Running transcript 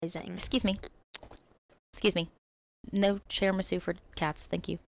rising. Excuse me. No tiramisu for cats, thank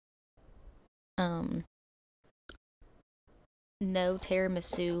you. No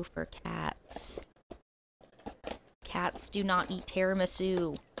tiramisu for cats. Cats do not eat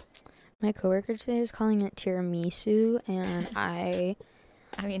tiramisu. My coworker today was calling it tiramisu, and I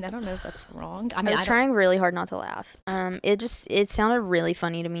mean, I don't know if that's wrong. I was trying really hard not to laugh. It sounded really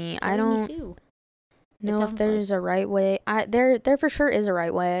funny to me. I don't know if there's a right way. There for sure is a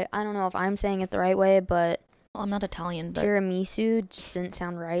right way. I don't know if I'm saying it the right way, but well, I'm not Italian, but tiramisu just didn't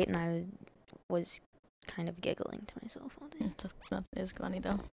sound right, and I was kind of giggling to myself all day. That is funny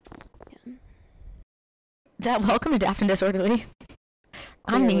though. Yeah. Welcome to Daft and Disorderly.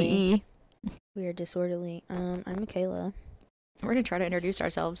 I'm EE. We are disorderly. I'm Makayla. We're gonna try to introduce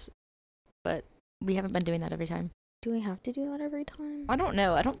ourselves, but we haven't been doing that every time. Do we have to do that every time? I don't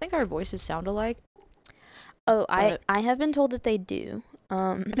know. I don't think our voices sound alike. Oh, I have been told that they do.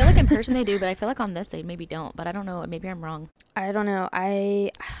 I feel like in person they do, but I feel like on this they maybe don't. But I don't know. Maybe I'm wrong. I don't know.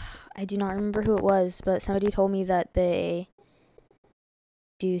 I do not remember who it was, but somebody told me that they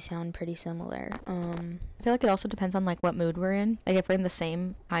do sound pretty similar. I feel like it also depends on like what mood we're in. Like if we're in the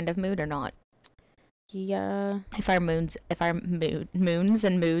same kind of mood or not. Yeah. If our moons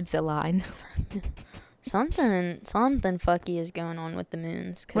and moods align. something fucky is going on with the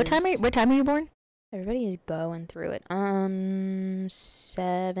moons. What time are you born? Everybody is going through it. 7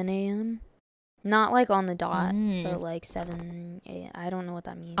 a.m. Not like on the dot, but like 7 a.m. I don't know what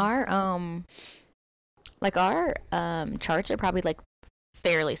that means. Our charts are probably like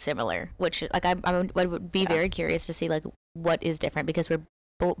fairly similar, which like I would be very curious to see like what is different because we're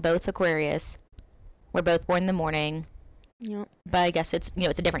both Aquarius. We're both born in the morning. Yep. But I guess it's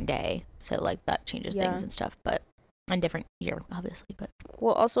it's a different day, so like that changes things and stuff. But a different year, obviously. But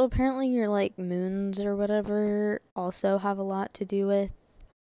well, also apparently your like moons or whatever also have a lot to do with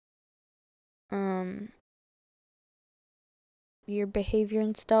your behavior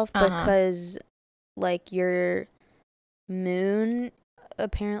and stuff because like your moon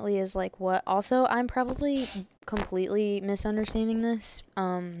apparently is like what. Also, I'm probably completely misunderstanding this.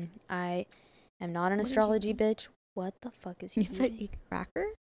 I am not an astrology bitch. What the fuck is he eating? It's a cracker?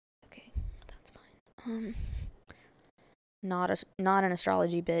 Okay, that's fine. Not an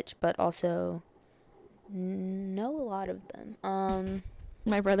astrology bitch, but also know a lot of them.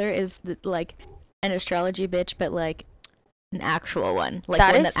 My brother is like an astrology bitch, but like an actual one, like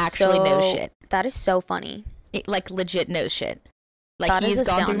that one that actually knows shit. That is so funny. Like legit knows shit. Like that he's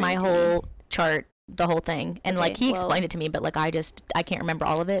gone through my whole chart, the whole thing, and like he explained it to me, but like I can't remember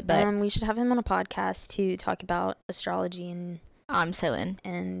all of it. But we should have him on a podcast to talk about astrology and. I'm so in.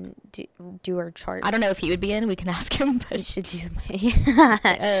 And do our charts. I don't know if he would be in. We can ask him. But we should do.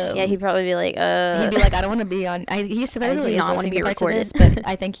 Yeah, he'd probably be like, He'd be like, I don't want to be on. He supposedly is listening to parts of this, but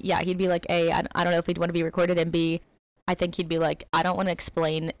I think he'd be like, A, I don't know if he'd want to be recorded, and B, I think he'd be like, I don't want to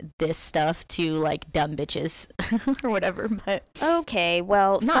explain this stuff to like dumb bitches or whatever. But okay,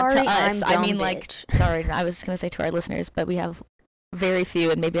 well, not sorry, to us. I'm dumb I mean, bitch. like, sorry. I was gonna say to our listeners, but we have very few,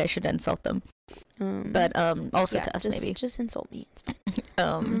 and maybe I should insult them. But also to us, maybe just insult me. It's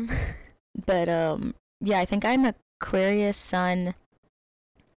fine. But yeah, I think I'm Aquarius Sun,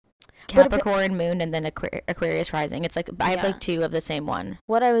 Capricorn Moon, and then Aquarius Rising. It's like I have like two of the same one.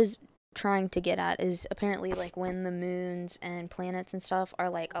 What I was trying to get at is apparently like when the moons and planets and stuff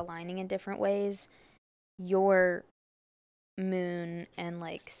are like aligning in different ways, your moon and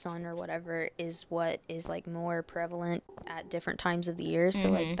like sun or whatever is what is like more prevalent at different times of the year. So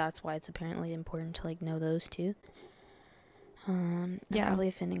like that's why it's apparently important to like know those two. Probably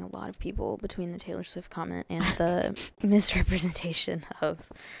offending a lot of people between the Taylor Swift comment and the misrepresentation of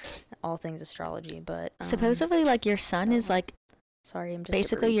all things astrology, but supposedly like your sun is like sorry, I'm just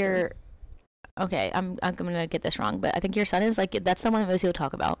basically your okay, I'm gonna get this wrong, but I think your sun is like that's the one that most people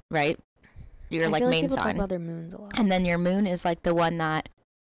talk about, right? Your like main people sign. Talk about their moons a lot. And then your moon is like the one that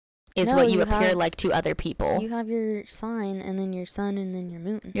is what you appear like to other people. You have your sign and then your sun and then your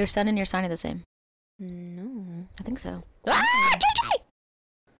moon. Your sun and your sign are the same. No, I think so.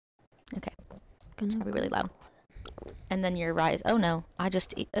 Okay, it's probably really loud. And then your rise. Oh no,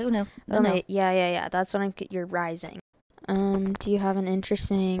 no. Yeah. That's what you're rising. Do you have an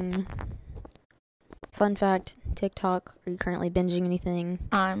interesting fun fact, TikTok? Are you currently binging anything?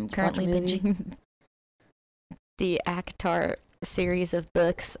 I'm currently binging the ACOTAR series of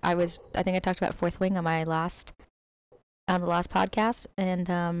books. I think I talked about Fourth Wing on the last podcast,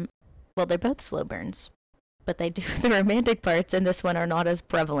 and well, they're both slow burns, but they do the romantic parts in this one are not as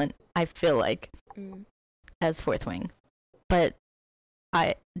prevalent, I feel like, as Fourth Wing. But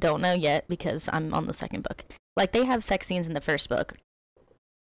I don't know yet because I'm on the second book. Like, they have sex scenes in the first book,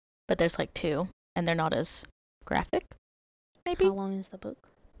 but there's like 2, and they're not as graphic. Maybe. How long is the book?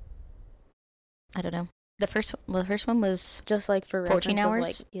 I don't know. The first one was just like for 14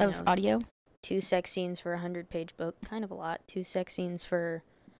 hours of, like, of audio. 2 sex scenes for a 100-page book, kind of a lot. 2 sex scenes for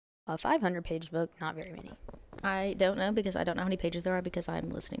a 500-page book, not very many. I don't know because I don't know how many pages there are because I'm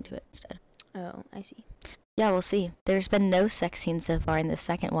listening to it instead. Oh, I see. Yeah, we'll see. There's been no sex scenes so far in the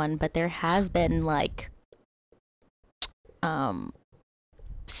second one, but there has been like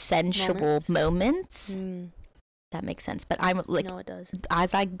sensual moments. That makes sense. But I'm like, no, it does.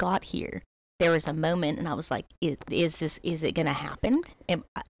 As I got here, there was a moment, and I was like, "Is it gonna happen?" I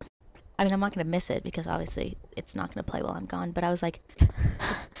mean, I'm not gonna miss it because obviously it's not gonna play while I'm gone. But I was like,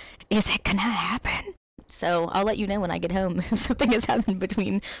 "Is it gonna happen?" So I'll let you know when I get home if something has happened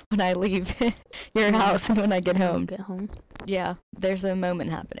between when I leave your house and when I get home. Get home. Yeah, there's a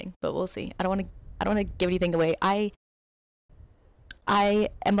moment happening, but we'll see. I don't want to give anything away. I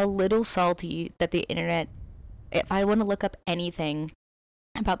am a little salty that the internet. If I want to look up anything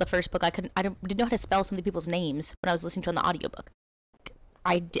about the first book, I didn't know how to spell some of the people's names when I was listening to it on the audiobook.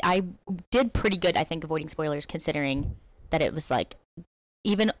 I did pretty good, I think, avoiding spoilers, considering that it was like,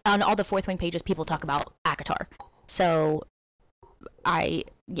 even on all the Fourth Wing pages, people talk about ACOTAR. So, I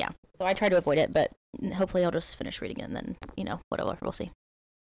try to avoid it, but hopefully I'll just finish reading it and then, whatever, we'll see.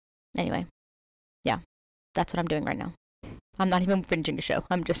 Anyway, yeah, that's what I'm doing right now. I'm not even binging a show.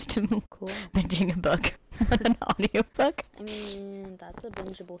 I'm just cool. binging a book, an audiobook. I mean, that's a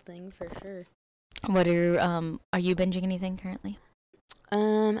bingeable thing for sure. What are you binging anything currently?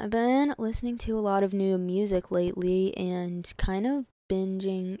 I've been listening to a lot of new music lately and kind of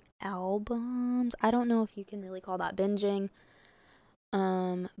binging albums. I don't know if you can really call that binging.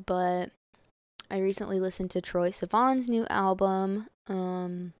 But I recently listened to Troye Sivan's new album.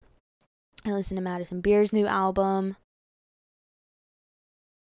 I listened to Madison Beer's new album.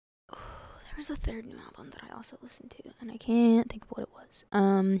 There was a third new album that I also listened to, and I can't think of what it was.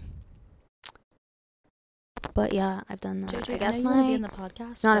 But yeah, I've done that. JJ, I guess be in the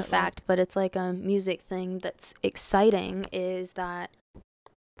podcast, it's not a fact, but it's like a music thing that's exciting is that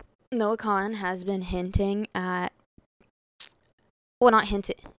Noah Kahan has been hinting at, well, not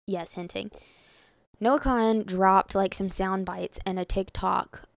hinting, yes, hinting. Noah Kahan dropped like some sound bites and a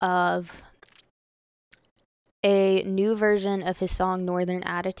TikTok of a new version of his song Northern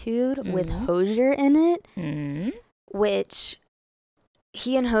Attitude with Hozier in it, which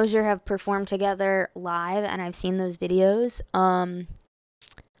he and Hozier have performed together live, and I've seen those videos.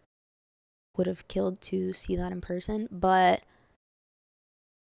 Would have killed to see that in person, but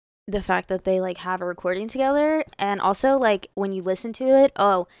the fact that they like have a recording together, and also like when you listen to it,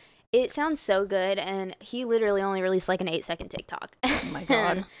 it sounds so good. And he literally only released like an 8-second TikTok. Oh my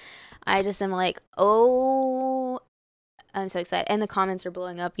god. I just am like, I'm so excited. And the comments are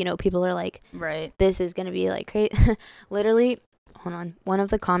blowing up. People are like, right, this is gonna be like crazy. Literally, hold on, one of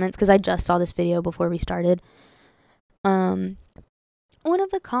the comments, because I just saw this video before we started, one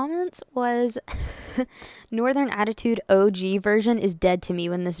of the comments was Northern Attitude OG version is dead to me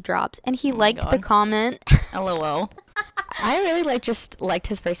when this drops, and he liked the comment. LOL. I really liked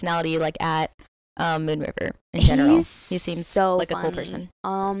his personality at Moon River in general. He seems so like funny. A cool person.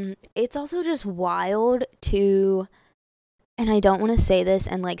 It's also just wild to, and I don't want to say this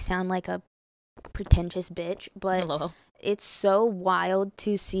and like sound like a pretentious bitch, but LOL. It's so wild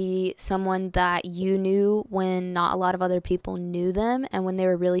to see someone that you knew when not a lot of other people knew them and when they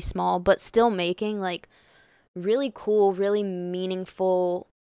were really small, but still making like really cool, really meaningful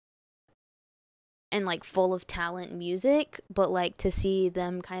and like full of talent music, but like to see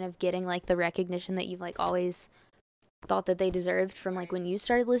them kind of getting like the recognition that you've like always thought that they deserved from like when you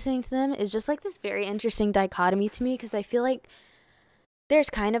started listening to them is just like this very interesting dichotomy to me, because I feel like there's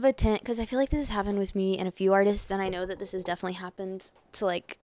kind of a because I feel like this has happened with me and a few artists, and I know that this has definitely happened to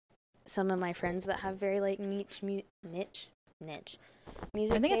like some of my friends that have very like niche music. I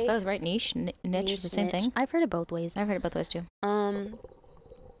think taste. it's both, right? Niche, the same thing. I've heard it both ways. I've heard it both ways too.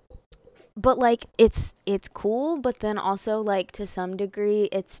 But like it's cool, but then also like to some degree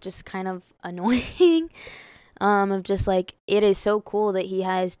it's just kind of annoying. Of just like, it is so cool that he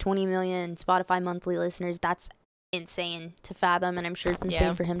has 20 million Spotify monthly listeners. That's insane to fathom, and I'm sure it's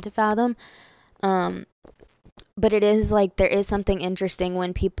insane for him to fathom. But it is like, there is something interesting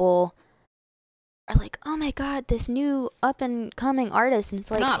when people are like, oh my god, this new up and coming artist, and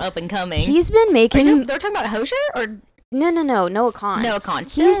it's like, not up and coming. He's been making. They're talking about Hozier or no, Noah Kahan. Noah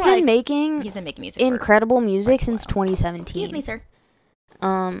Kahan. He's been making music, incredible music since 2017. Excuse me, sir.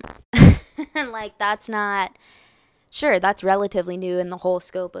 And like, that's not, sure, that's relatively new in the whole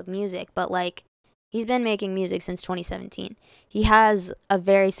scope of music, but like He's been making music since 2017. He has a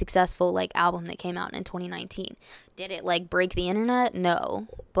very successful, like, album that came out in 2019. Did it, like, break the internet? No.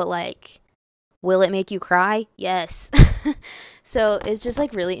 But, like, will it make you cry? Yes. So it's just,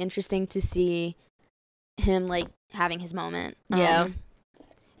 like, really interesting to see him, like, having his moment. Yeah.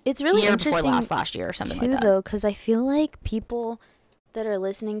 It's really year interesting before last year or something too, like that. though, because I feel like people that are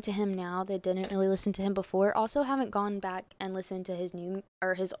listening to him now that didn't really listen to him before also haven't gone back and listened to his new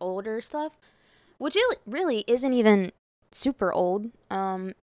or his older stuff, which it really isn't even super old,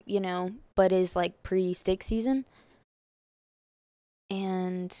 you know, but is like pre-Stick season.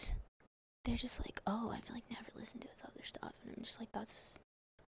 And they're just like, oh, I've like never listened to his other stuff, and I'm just like, that's.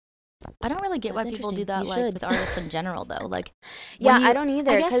 I don't really get why That's people do interesting. that, You like, should. with artists in general, though. Like, Yeah, when you, I don't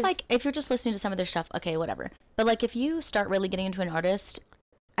either. I guess, 'cause like, if you're just listening to some of their stuff, okay, whatever. But, like, if you start really getting into an artist,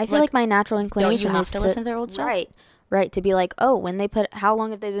 I feel like my natural don't you inclination have is to listen to their old stuff? Right, to be like, oh, how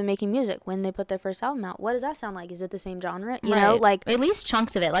long have they been making music? When they put their first album out, what does that sound like? Is it the same genre? You know, Right. like, At least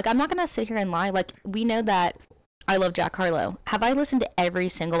chunks of it. Like, I'm not going to sit here and lie. Like, we know that I love Jack Harlow. Have I listened to every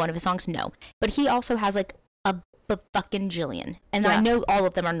single one of his songs? No. But he also has, like, a fucking jillion. And I Yeah. know all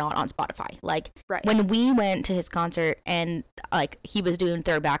of them are not on Spotify. Like, Right. when we went to his concert and, like, he was doing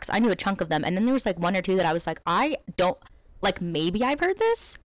throwbacks, I knew a chunk of them. And then there was, like, one or two that I was like, I don't, like, maybe I've heard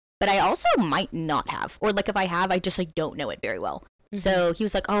this, but I also might not have. Or, like, if I have, I just, like, don't know it very well. Mhm. So he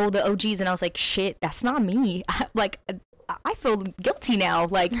was like, oh, the OGs. And I was like, shit, that's not me. Like, I feel guilty now.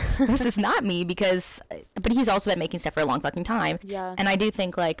 Like, this is not me because, but he's also been making stuff for a long fucking time. yeah, And I do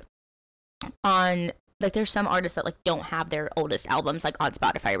think, like, like, there's some artists that, like, don't have their oldest albums, like, on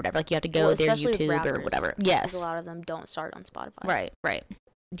Spotify or whatever. Like, you have to go Well, their especially with YouTube or rappers, whatever. 'cause Yes. a lot of them don't start on Spotify. Right.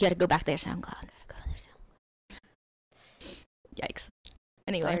 You got to go back to their SoundCloud. Gotta go to their sound. Yikes.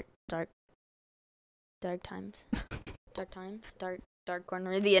 Anyway. Dark times. Dark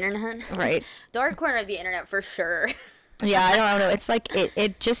corner of the internet. Right. Dark corner of the internet for sure. Yeah, I don't know. It's like,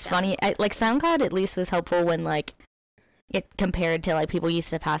 it just funny. Like, SoundCloud at least was helpful when, like, it compared to, like, people used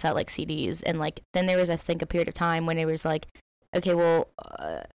to pass out, like, CDs. And, like, then there was, I think, a period of time when it was like, okay, well,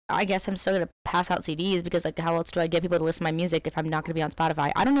 I guess I'm still going to pass out CDs because, like, how else do I get people to listen to my music if I'm not going to be on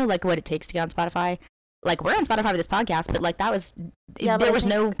Spotify? I don't know, like, what it takes to get on Spotify. Like, we're on Spotify with this podcast, but, like, that was, Yeah, but there I was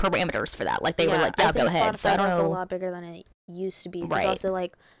think- no parameters for that. Like, they were like, I yeah, go think ahead. So I Spotify's don't also know. a lot bigger than it used to be. Because Right. also,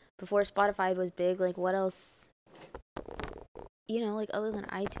 like, before Spotify was big, like, what else? You know, like, other than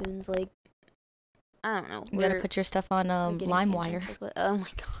iTunes, like, I don't know. You got to put your stuff on we're getting LimeWire. tangential, but- oh my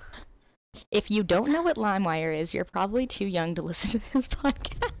god. If you don't know what LimeWire is, you're probably too young to listen to this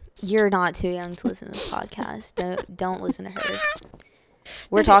podcast. You're not too young to listen to this podcast. Don't listen to her.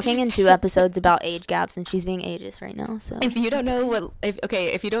 We're talking in 2 episodes about age gaps, and she's being ageist right now. So If you don't know what,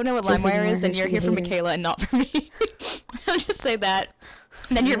 if you don't know what Just LimeWire ignore is, then her, you're she's here a for hater. Makayla and not for me. I'll just say that.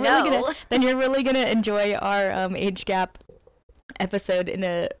 Then you're No. really gonna enjoy our age gap episode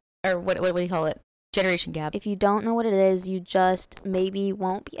what do you call it? Generation gap. if you don't know what it is, you just maybe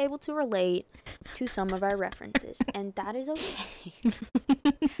won't be able to relate to some of our references, and that is okay.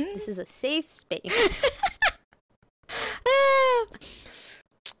 This is a safe space.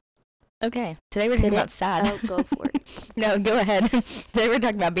 Okay, today we're talking about sad. Oh, go for it. No, go ahead. Today we're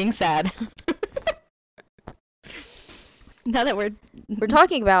talking about being sad. Now that we're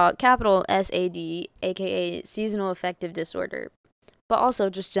talking about capital SAD, aka Seasonal Affective Disorder, but also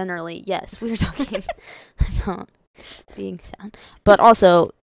just generally, yes, we are talking about being sad. But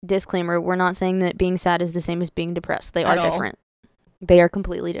also, disclaimer, we're not saying that being sad is the same as being depressed. They are At all. different. They are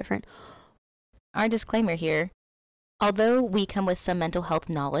completely different. Our disclaimer here. Although we come with some mental health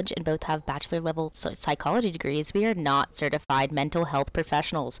knowledge and both have bachelor level psychology degrees, we are not certified mental health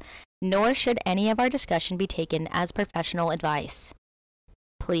professionals, nor should any of our discussion be taken as professional advice.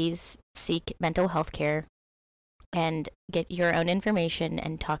 Please seek mental health care and get your own information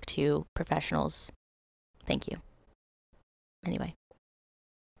and talk to professionals. Thank you. Anyway.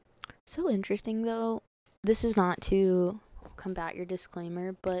 So interesting, though. This is not to combat your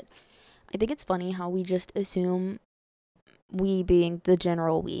disclaimer, but I think it's funny how we just assume, we being the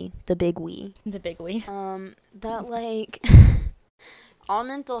general we, the big we, The big we. that, like, all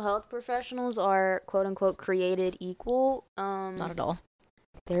mental health professionals are, quote unquote, created equal. Not at all.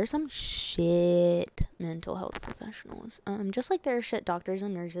 There are some shit mental health professionals. Just like there are shit doctors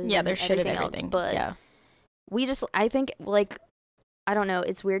and nurses. Yeah, and there's shit at everything everything. else, but yeah. I think, like, I don't know,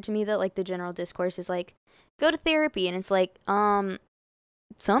 it's weird to me that, like, the general discourse is, like, go to therapy, and it's, like, some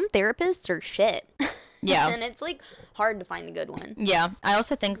therapists are shit. Yeah. And it's, like, hard to find a good one. Yeah. I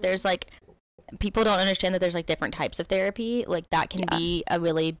also think there's, like, people don't understand that there's, like, different types of therapy. Like, that can be a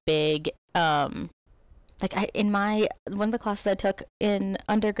really big, like in my one of the classes I took in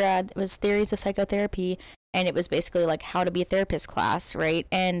undergrad, it was theories of psychotherapy, and it was basically like how to be a therapist class, right?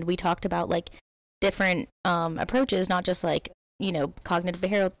 And we talked about like different approaches, not just like, you know, cognitive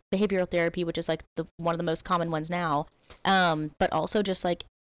behavioral therapy, which is like one of the most common ones now, but also just like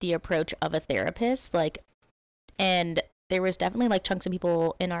the approach of a therapist, like, and there was definitely like chunks of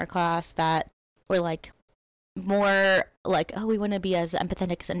people in our class that were like more like, oh, we want to be as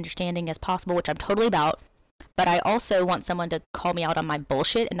empathetic and understanding as possible, which I'm totally about. But I also want someone to call me out on my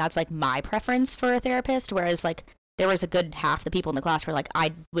bullshit, and that's like my preference for a therapist. Whereas like there was a good half the people in the class were like,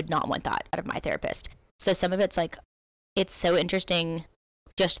 I would not want that out of my therapist. So some of it's like, it's so interesting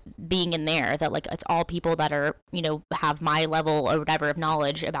just being in there that like it's all people that are, you know, have my level or whatever of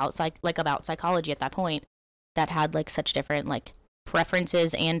knowledge about about psychology at that point, that had like such different like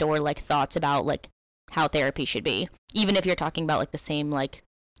preferences and or like thoughts about like how therapy should be, even if you're talking about like the same like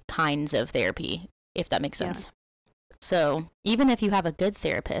kinds of therapy, if that makes sense. Yeah. So even if you have a good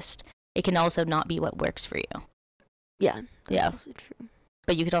therapist, it can also not be what works for you. Yeah, that's also true.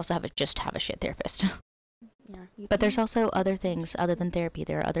 But you could also have a shit therapist. Yeah, but there's also other things other than therapy.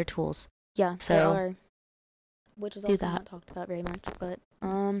 There are other tools. Yeah, so there are, which is also not talked about very much. But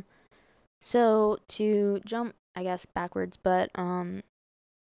so to jump, I guess, backwards, but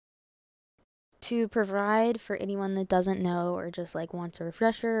to provide for anyone that doesn't know or just like wants a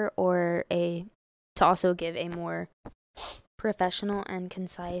refresher or to also give a more professional and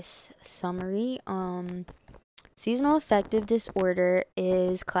concise summary, seasonal affective disorder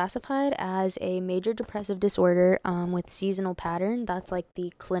is classified as a major depressive disorder with seasonal pattern. That's like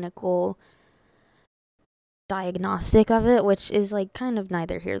the clinical diagnostic of it, which is like kind of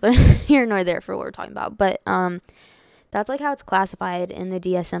neither here nor there for what we're talking about. But that's like how it's classified in the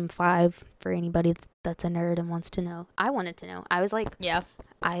DSM-5 for anybody that's a nerd and wants to know. I wanted to know. I was like, yeah,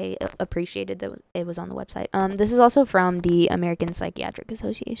 I appreciated that it was on the website. This is also from the American Psychiatric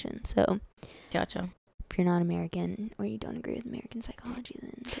Association. So, gotcha. If you're not American or you don't agree with American psychology,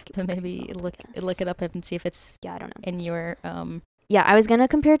 then maybe look it up and see if it's I don't know in your Yeah, I was gonna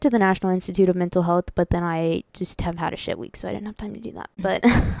compare it to the National Institute of Mental Health, but then I just have had a shit week, so I didn't have time to do that. But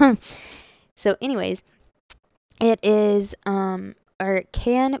so, anyways, it is or it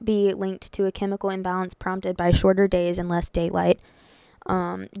can be linked to a chemical imbalance prompted by shorter days and less daylight.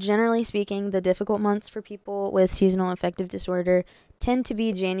 Generally speaking, the difficult months for people with seasonal affective disorder tend to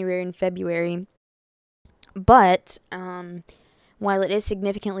be January and February. But while it is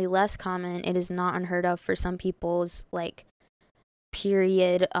significantly less common, it is not unheard of for some people's like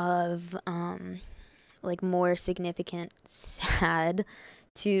period of like more significant sad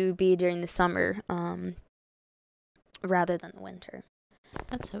to be during the summer rather than the winter.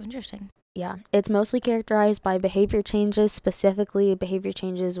 That's so interesting. Yeah, it's mostly characterized by behavior changes, specifically behavior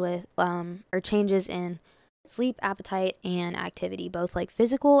changes with or changes in sleep, appetite, and activity, both like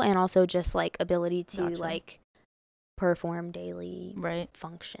physical and also just like ability to like perform daily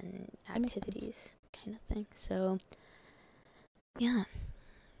function activities kind of thing. So yeah,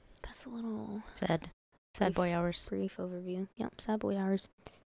 that's a little sad boy hours. Brief overview. Yep, sad boy hours.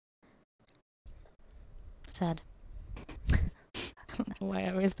 Sad. I don't know why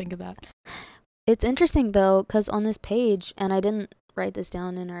I always think of that. It's interesting though, because on this page, and I didn't write this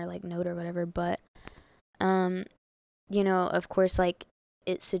down in our like note or whatever, but you know, of course, like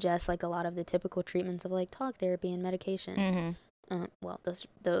it suggests like a lot of the typical treatments of like talk therapy and medication. Well, those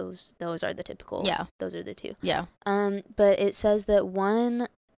are the typical. Yeah. Those are the two. Yeah. But it says that one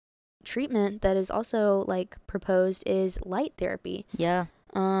treatment that is also like proposed is light therapy. Yeah.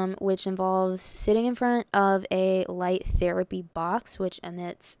 Which involves sitting in front of a light therapy box, which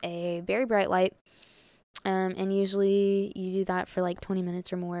emits a very bright light. And usually you do that for like 20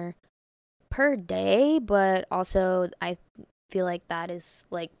 minutes or more per day, but also I feel like that is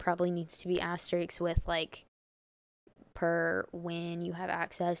like probably needs to be asterisked with like per when you have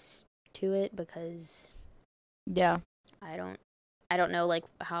access to it, because I don't know like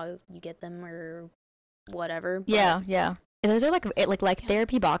how you get them or whatever. But yeah. Those are like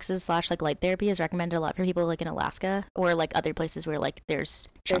therapy boxes / like light therapy is recommended a lot for people like in Alaska or like other places where like there's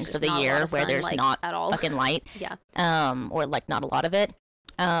chunks of the year where there's like, not at all fucking light. Or like not a lot of it.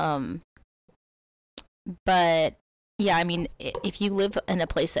 But yeah, I mean, if you live in a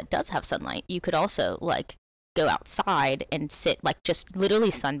place that does have sunlight, you could also like go outside and sit, like just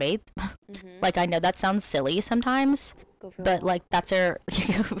literally sunbathe. Like I know that sounds silly sometimes, but like that's our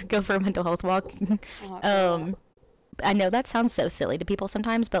go for a mental health walk. I know that sounds so silly to people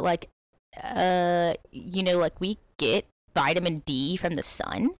sometimes, but like you know, like we get vitamin D from the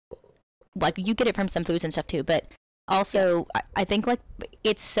sun. Like you get it from some foods and stuff too, but also I think like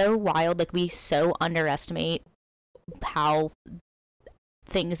it's so wild. Like, we so underestimate how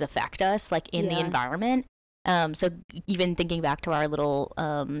things affect us, like, in the environment. So even thinking back to our little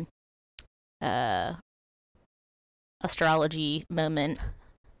astrology moment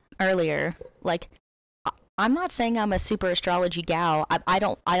earlier, like, I'm not saying I'm a super astrology gal.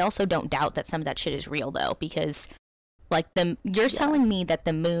 I also don't doubt that some of that shit is real, though, because, like, you're telling me that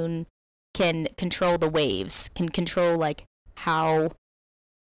the moon can control the waves, can control, like, how,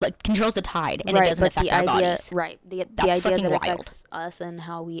 like, controls the tide, and it doesn't affect our bodies. Right. The idea that affects us and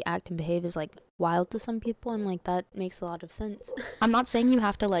how we act and behave is, like, wild to some people, and, like, that makes a lot of sense. I'm not saying you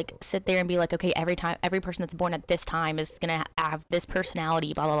have to, like, sit there and be like, okay, every person that's born at this time is gonna have this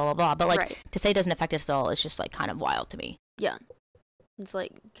personality, blah, blah, blah, blah, blah. But, like, to say it doesn't affect us at all is just, like, kind of wild to me. Yeah. It's,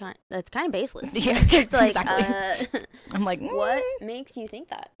 like, that's kind of baseless. Yeah, it's, like, exactly. I'm like, what makes you think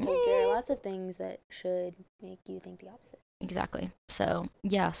that? Because there are lots of things that should make you think the opposite. Exactly. So,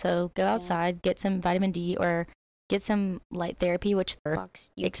 yeah, go outside, get some vitamin D, or get some light therapy, which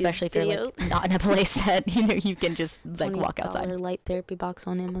especially if you're, like, not in a place that, you know, you can just, like, walk outside. Light therapy box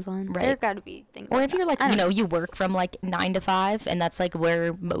on Amazon. Right. There gotta be things or like if you're, like, you know, you work from, like, 9 to 5, and that's, like,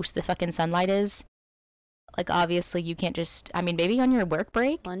 where most of the fucking sunlight is. Like, obviously, you can't just, I mean, maybe on your work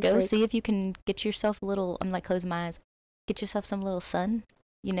break, see if you can get yourself a little, I'm, like, closing my eyes, get yourself some little sun,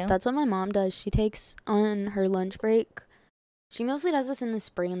 you know? That's what my mom does. She takes on her lunch break. She mostly does this in the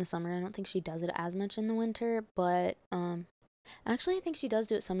spring and the summer. I don't think she does it as much in the winter, but actually I think she does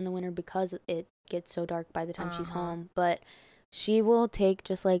do it some in the winter because it gets so dark by the time she's home. But she will take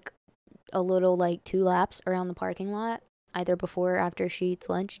just, like, a little, like, 2 laps around the parking lot, either before or after she eats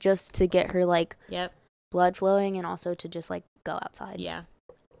lunch, just to get her, like, blood flowing, and also to just, like, go outside. Yeah.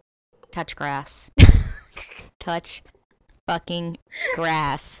 Touch grass. Touch fucking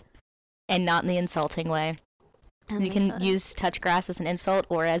grass. And not in the insulting way. You can use touch grass as an insult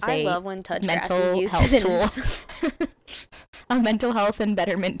or as I love when touch grass mental is used health as an tool. insult. A mental health and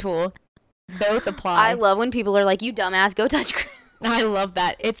betterment tool. Both apply. I love when people are like, you dumbass, go touch grass. I love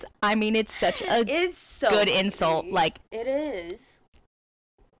that. It's such a good insult. Like, it is.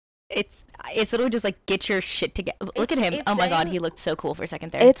 It's literally just like, get your shit together. Look at him. Oh my god, he looked so cool for a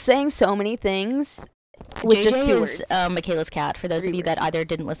second there. It's saying so many things with JJ just 2 is, words. Makayla's cat, for those of you that either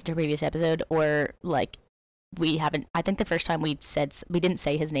didn't listen to a previous episode or, like, we haven't. I think the first time we didn't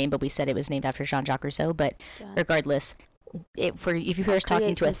say his name, but we said it was named after Jean-Jacques Rousseau. But regardless, if you hear us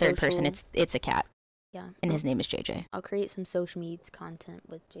talking to a third person, it's a cat. Yeah. And his name is JJ. I'll create some social medias content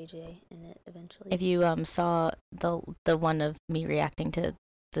with JJ in it eventually. If you saw the one of me reacting to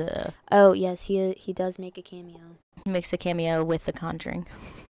the. Oh yes, he does make a cameo. He makes a cameo with The Conjuring.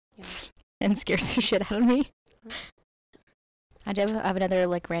 Yeah. And scares the shit out of me. I do have another,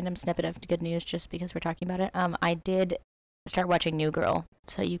 like, random snippet of good news just because we're talking about it. I did start watching New Girl,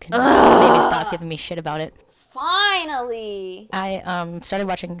 so you can maybe stop giving me shit about it. Finally! I started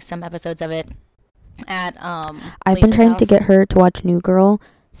watching some episodes of it at I've been trying to get her to watch New Girl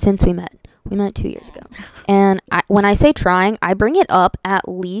since we met. We met 2 years ago. And when I say trying, I bring it up at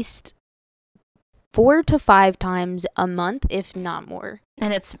least 4 to 5 times a month, if not more.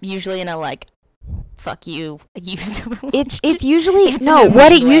 And it's usually in a, like, fuck you. It's usually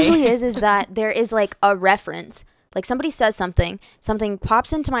what it usually is that there is, like, a reference. Like, somebody says something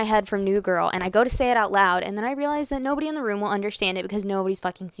pops into my head from New Girl, and I go to say it out loud, and then I realize that nobody in the room will understand it because nobody's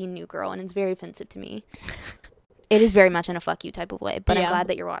fucking seen New Girl, and it's very offensive to me. It is very much in a fuck you type of way, but I'm glad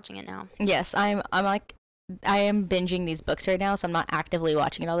that you're watching it now. Yes, I'm like, I am binging these books right now, so I'm not actively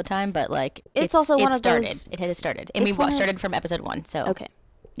watching it all the time, but, like, it's also one of those. It has started, and we started from episode 1, so okay,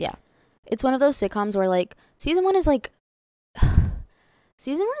 yeah. It's one of those sitcoms where, like, season 1 is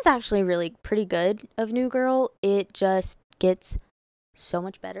actually really pretty good of New Girl. It just gets so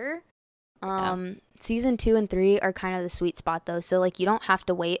much better. Season 2 and 3 are kind of the sweet spot, though. So, like, you don't have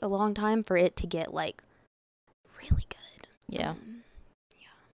to wait a long time for it to get, like, really good. Yeah.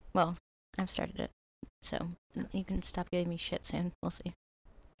 Well, I've started it, so you can stop giving me shit soon. We'll see.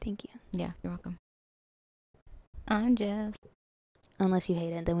 Thank you. Yeah, you're welcome. I'm just... Unless you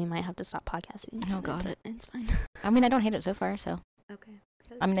hate it, then we might have to stop podcasting. Oh, God. But it's fine. I mean, I don't hate it so far, so. Okay.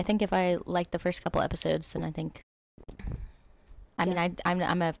 I mean, I think if I like the first couple episodes, then I think... I mean,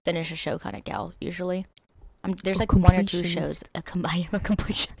 I'm a finish a show kind of gal, usually. There's, like, 1 or 2 shows. I am a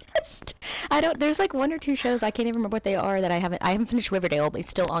completionist. There's, like, 1 or 2 shows, I can't even remember what they are, that I haven't finished Riverdale, but it's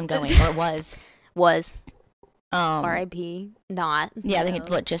still ongoing, or it was. R.I.P. Not. Yeah, I think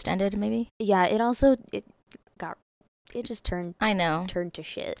it just ended, maybe? Yeah, it just turned to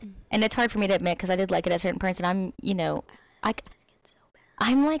shit. And it's hard for me to admit because I did like it at certain points, and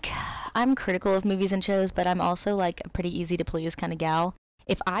I'm critical of movies and shows, but I'm also, like, a pretty easy to please kind of gal.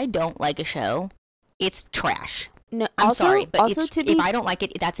 if I don't like a show, it's trash. No, I'm sorry, but also if I don't like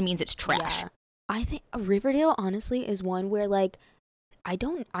it, that means it's trash. Yeah. I think Riverdale honestly is one where like I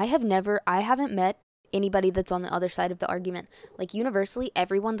haven't met anybody that's on the other side of the argument. Like universally,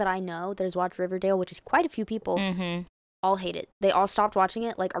 everyone that I know that has watched Riverdale, which is quite a few people, all hate it. They all stopped watching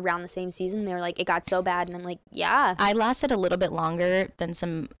it like around the same season. They were like, it got so bad, and I'm like, yeah. I lasted a little bit longer than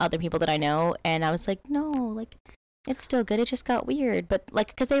some other people that I know, and I was like, no, like it's still good. It just got weird, but like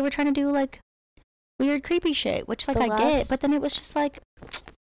because they were trying to do like weird creepy shit, which like I get, but then it was just like,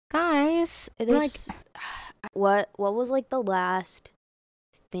 guys, what was like the last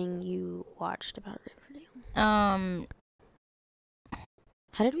thing you watched about Riverdale?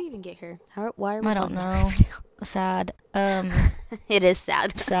 How did we even get here? Why are we? I don't know. Sad. It is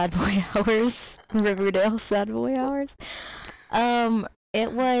sad. Sad boy hours. Riverdale sad boy hours.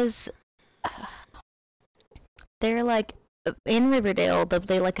 It was. They're like in Riverdale.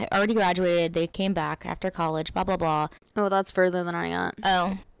 They like already graduated. They came back after college. Blah blah blah. Oh, that's further than I got.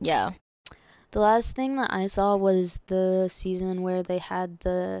 Oh yeah. The last thing that I saw was the season where they had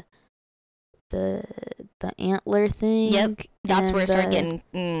the antler thing. Yep, that's where it started getting.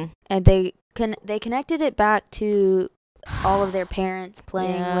 And they connected it back to all of their parents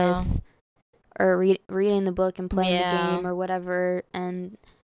playing with, or reading the book and playing the game or whatever, and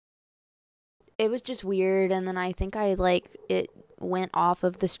it was just weird. And then I think it went off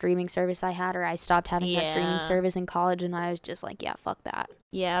of the streaming service I had, or I stopped having that streaming service in college, and I was just like, yeah, fuck that.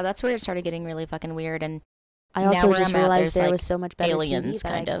 Yeah, that's where it started getting really fucking weird. And I also just realized there was so much better aliens TV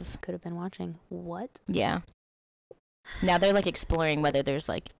that I could have been watching. What? Yeah. Now they're like exploring whether there's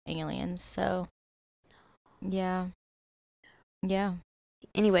like aliens. So, yeah.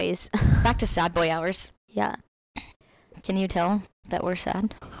 Anyways, back to sad boy hours. Yeah. Can you tell that we're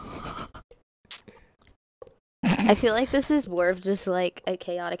sad? I feel like this is more of just like a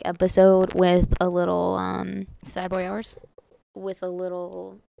chaotic episode with a little sad boy hours. With a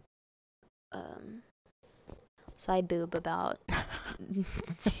little side boob about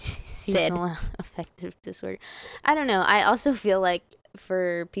seasonal affective disorder. I don't know. I also feel like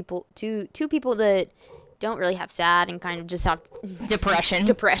for two people that don't really have sad and kind of just have depression.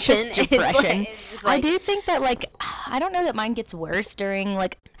 It's I do think that like I don't know that mine gets worse during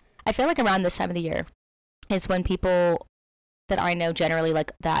like I feel like around this time of the year is when people that I know generally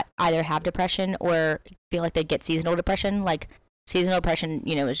like that either have depression or feel like they get seasonal depression. Like seasonal depression,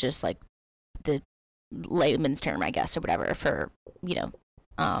 is just like the layman's term, I guess, or whatever for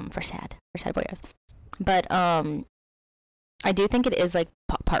for sad boys. But I do think it is like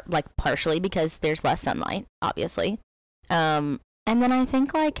partially because there's less sunlight, obviously. And then I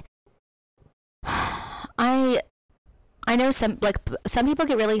think like I know some people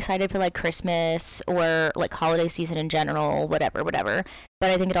get really excited for like Christmas or like holiday season in general, whatever. But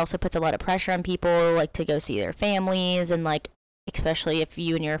I think it also puts a lot of pressure on people like to go see their families, and like especially if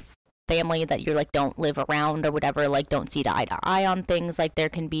you and your family that you're like don't live around or whatever, like don't see eye to eye on things, like there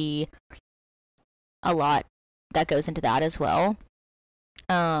can be a lot that goes into that as well.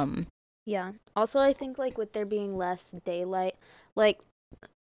 Yeah. Also, I think like with there being less daylight, like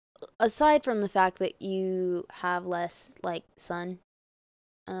aside from the fact that you have less like sun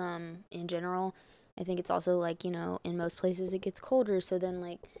in general, I think it's also like, in most places it gets colder, so then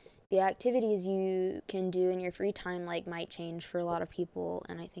like the activities you can do in your free time like might change for a lot of people,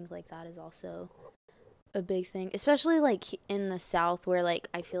 and I think like that is also a big thing, especially like in the South where like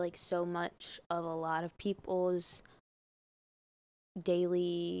I feel like so much of a lot of people's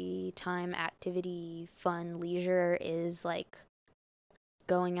daily time activity, fun, leisure is like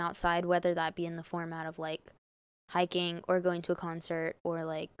going outside, whether that be in the format of like hiking or going to a concert or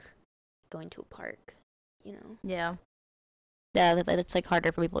like going to a park, Yeah, it's like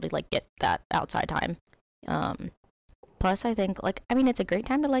harder for people to like get that outside time. Plus I think like it's a great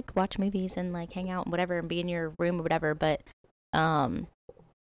time to like watch movies and like hang out and whatever and be in your room or whatever, but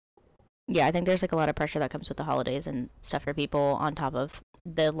yeah, I think there's like a lot of pressure that comes with the holidays and stuff for people on top of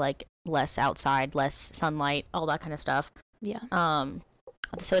the like less outside, less sunlight, all that kind of stuff. Yeah.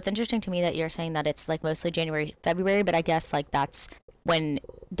 So it's interesting to me that you're saying that it's like mostly January, February, but I guess like that's when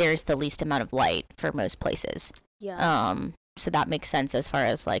there's the least amount of light for most places. Yeah. So that makes sense as far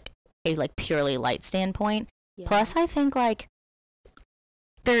as like a like purely light standpoint. Yeah. Plus I think like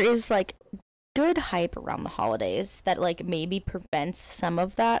there is like good hype around the holidays that like maybe prevents some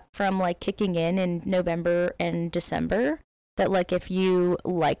of that from like kicking in November and December. That like if you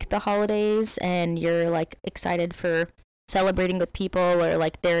like the holidays and you're like excited for celebrating with people, or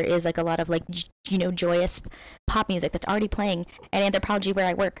like there is like a lot of like joyous pop music that's already playing at Anthropology where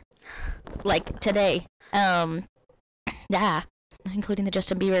I work like today, yeah, including the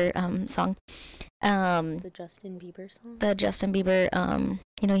Justin Bieber song. The Justin Bieber song? The Justin Bieber,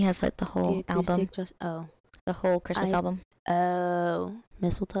 he has like the whole album. The whole Christmas album. Oh,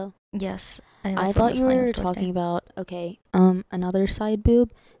 Mistletoe? Yes. I thought you were talking about, another side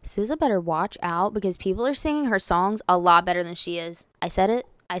boob. SZA better watch out because people are singing her songs a lot better than she is. I said it.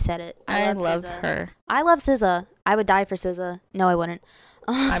 I love her. I love SZA. I would die for SZA. No, I wouldn't.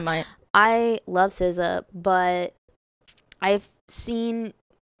 I might. I love SZA, but I've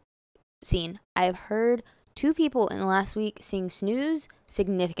I've heard 2 people in the last week sing Snooze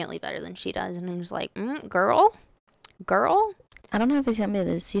significantly better than she does. And I'm just like, girl? I don't know if you sent me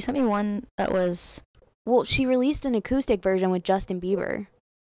this. You sent me one that was... Well, she released an acoustic version with Justin Bieber.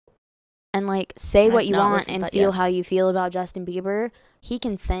 And, like, say what you want and feel how you feel about Justin Bieber. He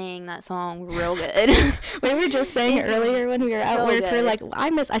can sing that song real good. We were just saying it earlier when we were at work. We were like, I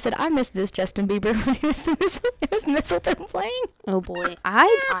miss this Justin Bieber when it was Mistletoe playing. Oh, boy.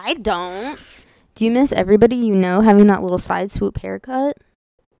 I don't. Do you miss everybody you know having that little side swoop haircut?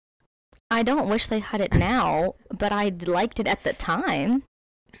 I don't wish they had it now, but I liked it at the time.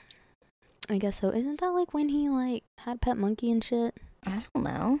 I guess so. Isn't that like when he like had Pet Monkey and shit? I don't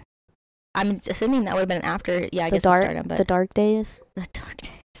know. I'm assuming that would have been after. Yeah, I guess the dark days. The dark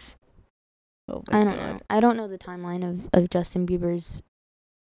days. Oh I don't know. I don't know the timeline of Justin Bieber's.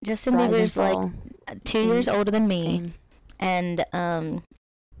 Justin Bieber's like 2 years older than me, fame. And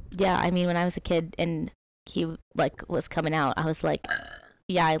yeah. I mean, when I was a kid and he like was coming out, I was like,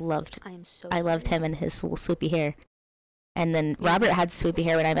 yeah, I loved him and his swoopy hair. And then Robert had swoopy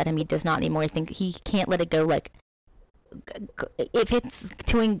hair when I met him. He does not anymore. I think he can't let it go. Like, if it's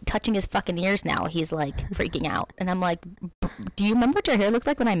touching his fucking ears now, he's like freaking out. And I'm like, do you remember what your hair looked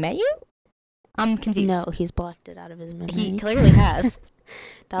like when I met you? I'm confused. No, he's blocked it out of his memory. He clearly has.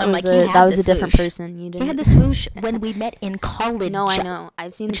 that was a different person. You didn't. He had the swoosh when we met in college. No, I know.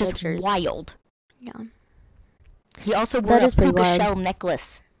 I've seen the pictures. Which is wild. Yeah. He also wore a puka shell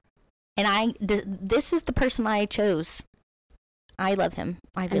necklace. And this is the person I chose. I love him.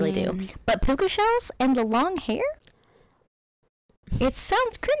 I really do. But puka shells and the long hair? It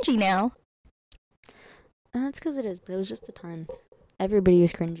sounds cringy now. That's because it is, but it was just the time. Everybody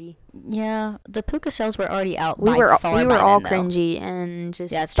was cringy. Yeah, the puka shells were already out. We were all cringy and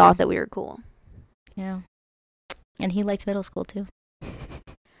just thought that we were cool. Yeah. And he likes middle school too.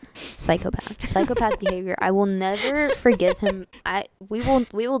 Psychopath behavior. I will never forgive him. We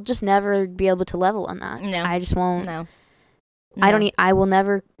will just never be able to level on that. No. I just won't. No. I will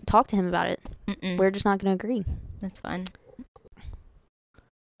never talk to him about it. Mm-mm. We're just not going to agree. That's fine.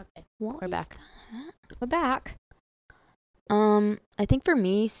 Okay. We're back. We're back. I think for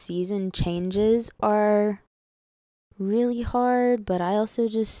me, season changes are really hard, but I also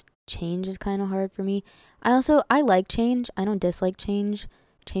just change is kind of hard for me. I like change. I don't dislike change.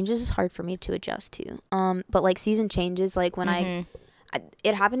 Changes is hard for me to adjust to. But like season changes, like when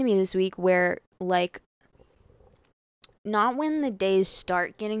it happened to me this week where like not when the days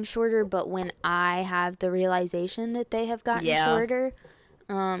start getting shorter, but when I have the realization that they have gotten shorter.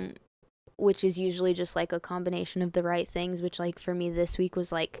 Which is usually just like a combination of the right things, which like for me this week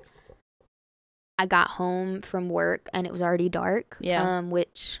was like I got home from work and it was already dark. Yeah.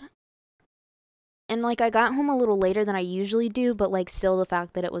 And like I got home a little later than I usually do, but like still the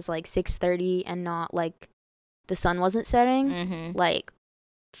fact that it was like 6:30 and not like the sun wasn't setting, like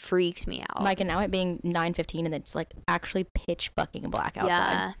freaked me out. Like, and now it being 9:15 and it's like actually pitch fucking black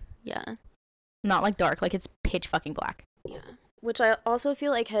outside. Yeah. Not like dark, like it's pitch fucking black. Yeah. Which I also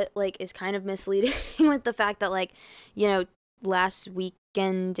feel like is kind of misleading with the fact that like, you know, last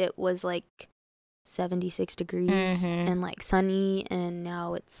weekend it was like 76 degrees and like sunny, and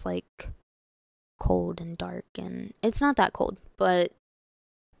now it's like cold and dark, and it's not that cold, but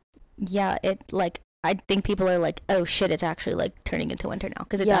yeah, it like I think people are like, oh shit, it's actually like turning into winter now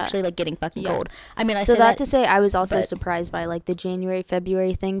because it's actually like getting fucking cold. I mean, I was also surprised by like the January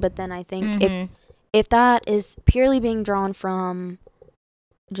February thing, but then I think if that is purely being drawn from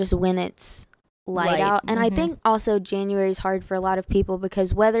just when it's light out, and I think also January is hard for a lot of people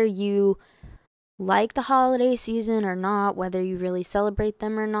because whether you like the holiday season or not, whether you really celebrate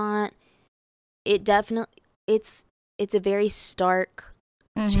them or not, it's a very stark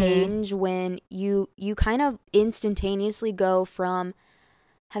change when you kind of instantaneously go from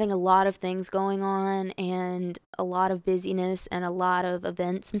having a lot of things going on and a lot of busyness and a lot of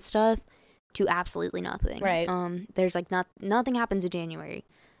events and stuff to absolutely nothing. Right. There's like nothing happens in January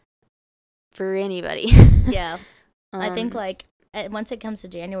for anybody. Yeah. I think like once it comes to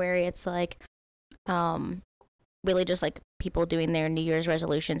January, it's like really just like people doing their New Year's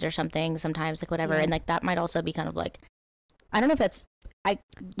resolutions or something sometimes, like whatever. And like that might also be kind of like I don't know if that's maybe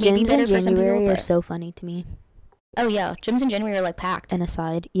Gyms better in for some January people, are but so funny to me. oh yeah, gyms in January are like packed. An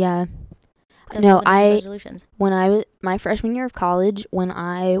aside, yeah. Because of all No, the New Year's resolutions. when I was my freshman year of college, when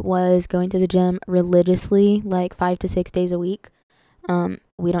I was going to the gym religiously, like 5 to 6 days a week,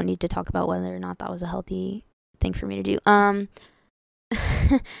 we don't need to talk about whether or not that was a healthy thing for me to do.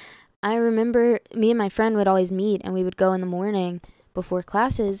 I remember me and my friend would always meet, and we would go in the morning before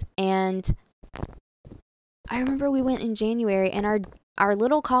classes, and I remember we went in January, and our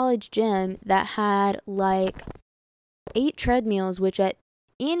little college gym that had like 8 treadmills, which at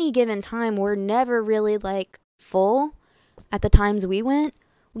any given time were never really like full at the times we went.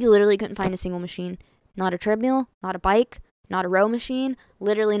 We literally couldn't find a single machine. Not a treadmill, not a bike, not a row machine,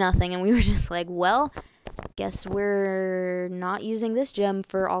 literally nothing. And we were just like, well, guess we're not using this gym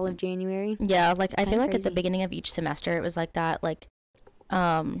for all of January. Yeah, like I Kinda feel like at crazy. the beginning of each semester it was like that, like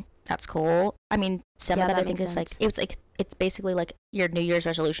that's cool. I mean, some Yeah, of that that I think makes is like sense. it's basically like your New Year's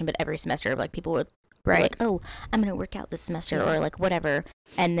resolution, but every semester like people would be Right. like, oh, I'm gonna work out this semester Yeah. or like whatever,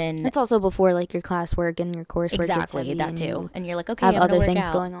 and then It's also before like your classwork and your coursework gets exactly heavy that and too, you and you're like, okay, have I'm gonna other work things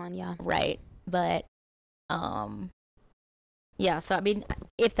out. going on. Yeah. Right, but yeah, so I mean,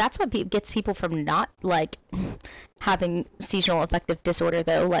 if that's what gets people from not like having seasonal affective disorder,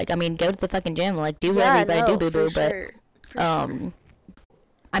 though, like I mean, go to the fucking gym, like do whatever you gotta do, boo boo. But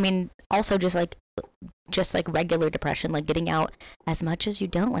I mean, also just like regular depression, like getting out as much as you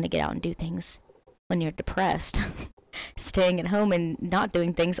don't want to get out and do things when you're depressed. Staying at home and not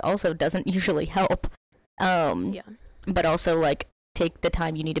doing things also doesn't usually help. Yeah. But also like take the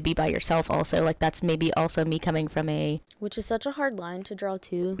time you need to be by yourself also, like that's maybe also me coming from Which is such a hard line to draw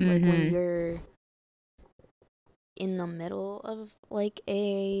too, like Mhm. when you're in the middle of like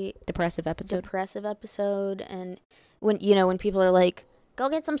a depressive episode and when people are like, go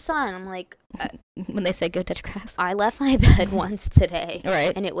get some sun, I'm like, when they say go touch grass. I left my bed once today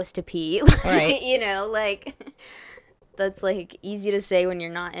Right. and it was to pee. Right. Like that's like easy to say when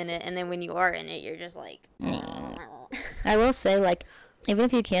you're not in it, and then when you are in it you're just like I will say, like, even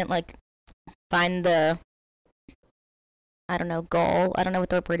if you can't like find the I don't know, goal, I don't know what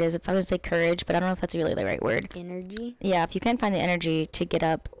the word is, I would say courage, but I don't know if that's really the right word. energy. Yeah, if you can't find the energy to get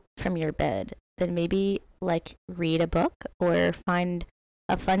up from your bed, then maybe like read a book or find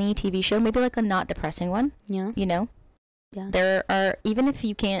a funny TV show, maybe like a not depressing one. Yeah. You know? Yeah. There are, even if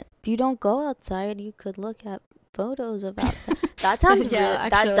you can't. If you don't go outside, you could look at photos of outside. That sounds Yeah,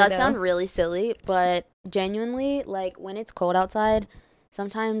 that does sound really silly, but genuinely, like when it's cold outside,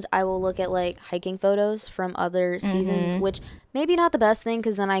 sometimes I will look at like hiking photos from other seasons, which maybe not the best thing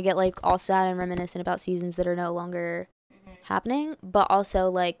because then I get like all sad and reminiscent about seasons that are no longer happening, but also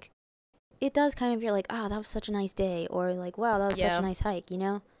like it does kind of, you're like, oh, that was such a nice day, or like, wow, that was such a nice hike, you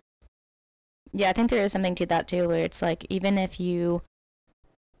know? Yeah, I think there is something to that too, where it's like even if you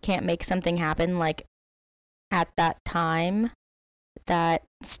can't make something happen like at that time, that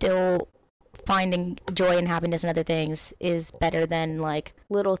still finding joy and happiness in other things is better than like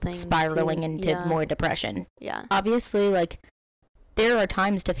little things spiraling into more depression. Yeah. Obviously, like there are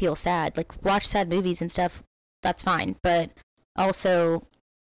times to feel sad, like watch sad movies and stuff, that's fine, but also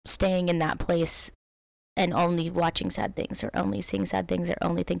staying in that place and only watching sad things or only seeing sad things or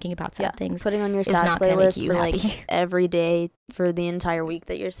only thinking about sad things, putting on your sad playlist for like every day for the entire week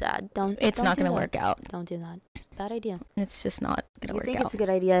that you're sad, it's not gonna work out. Don't do that. It's a bad idea. It's just not gonna work out. You think it's a good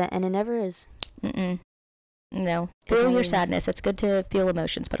idea and it never is. No, feel your sadness. It's good to feel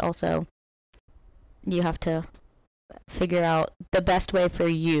emotions, but also you have to figure out the best way for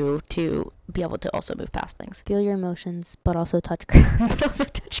you to be able to also move past things. Feel your emotions, but also touch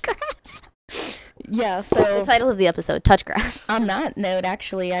grass. Yeah, so the title of the episode, Touch Grass. On that note,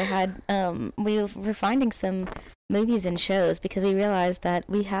 actually, I had we were finding some movies and shows because we realized that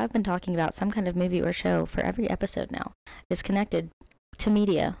we have been talking about some kind of movie or show for every episode now. It's connected to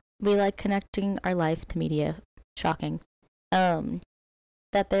media. We like connecting our life to media. Shocking.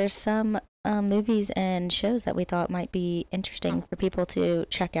 That there's some movies and shows that we thought might be interesting for people to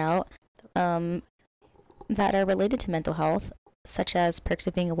check out that are related to mental health, such as Perks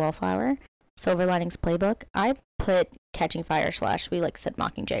of Being a Wallflower, Silver Linings Playbook. I put Catching Fire / we like said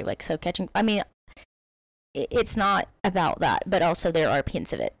Mockingjay, like so catching. I mean, it's not about that, but also there are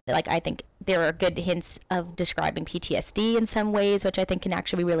hints of it. Like I think there are good hints of describing PTSD in some ways, which I think can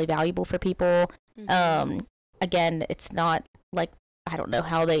actually be really valuable for people. Again, it's not like I don't know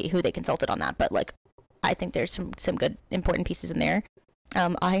who they consulted on that, but like I think there's some good important pieces in there.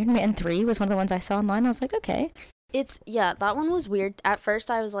 Iron Man 3 was one of the ones I saw online. I was like, okay. That one was weird. At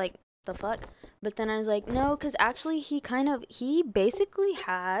first I was like, the fuck? But then I was like, no, because actually he basically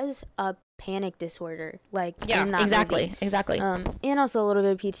has a panic disorder, like, in that movie. Exactly. And also a little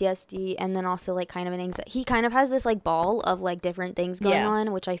bit of PTSD, and then also, like, kind of an anxiety. He kind of has this, like, ball of, like, different things going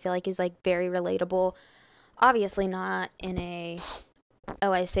on, which I feel like is, like, very relatable. Obviously not in a,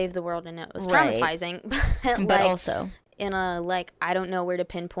 oh, I saved the world and it was traumatizing, but like, also in a, like, I don't know where to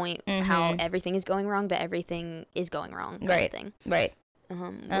pinpoint how everything is going wrong, but everything is going wrong kind of thing. Right.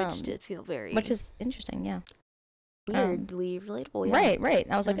 Which did feel very... Which is interesting, yeah. Weirdly relatable, yeah. Right.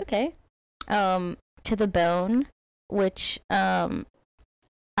 I was like, okay. To the Bone, which, I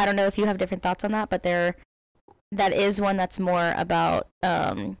don't know if you have different thoughts on that, but that is one that's more about,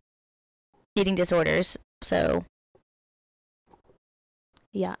 eating disorders, so...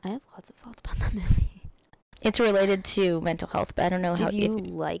 Yeah, I have lots of thoughts about that movie. It's related to mental health, but I don't know how... Did you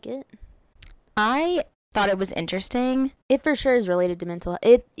like it? I thought it was interesting. It for sure is related to mental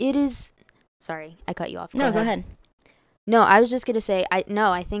health. It is... Sorry, I cut you off. Go ahead. No, I was just going to say, I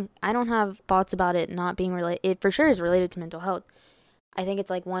think I don't have thoughts about it not being related. It for sure is related to mental health. I think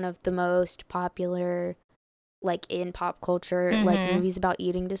it's, like, one of the most popular, like, in pop culture, like, movies about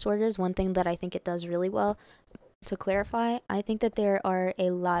eating disorders. One thing that I think it does really well, to clarify, I think that there are a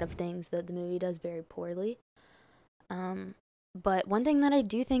lot of things that the movie does very poorly. But one thing that I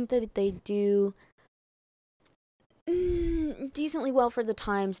do think that they do decently well for the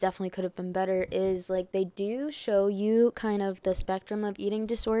times, definitely could have been better, is, like, they do show you kind of the spectrum of eating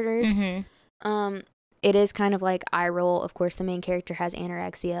disorders. It is kind of like eye roll. Of course, the main character has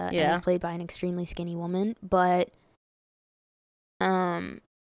anorexia and is played by an extremely skinny woman, but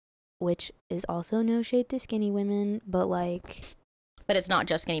which is also no shade to skinny women, but, like... But it's not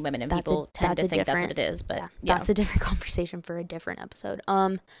just skinny women, and people tend to think that's what it is, but... Yeah, that's a different conversation for a different episode.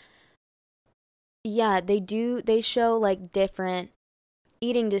 Yeah, they show, like, different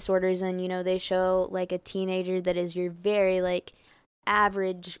eating disorders, and, you know, they show, like, a teenager that is your very, like,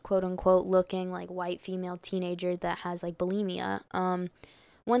 average, quote-unquote, looking, like, white female teenager that has, like, bulimia.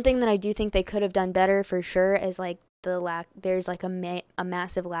 One thing that I do think they could have done better, for sure, is, like, there's, like, a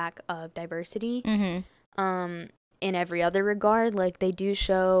massive lack of diversity, in every other regard. Like, they do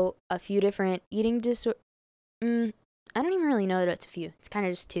show a few different eating disorders. I don't even really know that it's a few. It's kind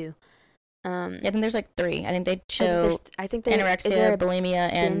of just two. I think there's, like, 3. I think they show I think anorexia,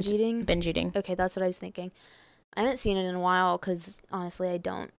 bulimia, and binge eating. Okay, that's what I was thinking. I haven't seen it in a while because, honestly, I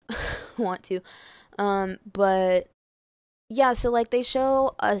don't want to. But, yeah, so, like, they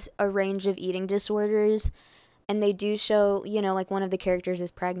show us a range of eating disorders, and they do show, you know, like, one of the characters is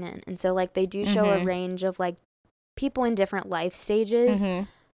pregnant. And so, like, they do show a range of, like, people in different life stages.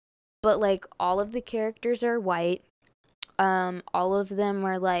 But, like, all of the characters are white. All of them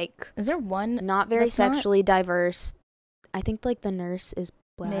are, like... Is there one not very sexually diverse. I think, like, the nurse is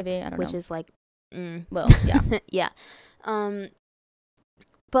black. Maybe, I don't know. Which is, like... Well, yeah. Yeah.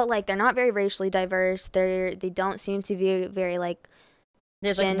 But, like, they're not very racially diverse. They don't seem to be very, like,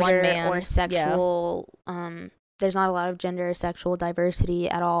 there's, gender, like, one man or sexual... there's not a lot of gender or sexual diversity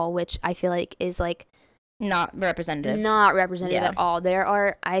at all, which I feel like is, like... Not representative at all. There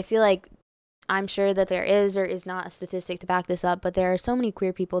are... I feel like... I'm sure that there is or is not a statistic to back this up, but there are so many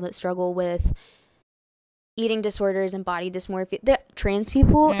queer people that struggle with eating disorders and body dysmorphia. Trans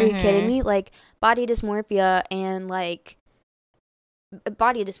people? Are you kidding me? Like, body dysmorphia and, like,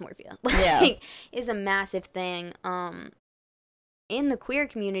 body dysmorphia like, is a massive thing in the queer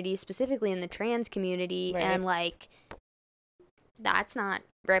community, specifically in the trans community, and, like, that's not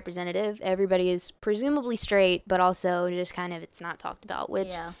representative. Everybody is presumably straight, but also just kind of, it's not talked about,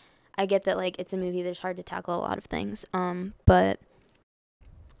 which... Yeah. I get that, like, it's a movie, there's hard to tackle a lot of things, but,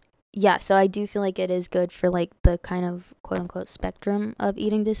 yeah, so I do feel like it is good for, like, the kind of, quote-unquote, spectrum of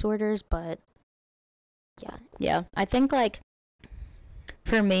eating disorders, but, yeah. Yeah, I think, like,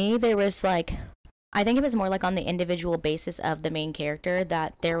 for me, there was, like, I think it was more, like, on the individual basis of the main character,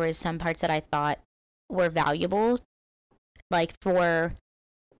 that there was some parts that I thought were valuable, like, for...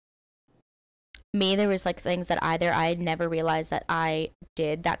 me, there was, like, things that either I never realized that I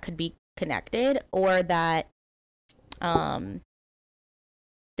did that could be connected, or that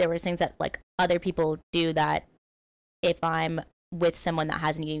there was things that, like, other people do that if I'm with someone that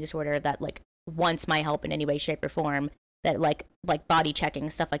has an eating disorder that, like, wants my help in any way, shape, or form, that, like body checking,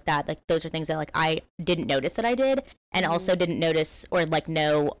 stuff like that, like, those are things that, like, I didn't notice that I did, and also didn't notice or, like,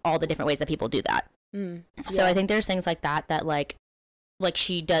 know all the different ways that people do that. So I think there's things like that, like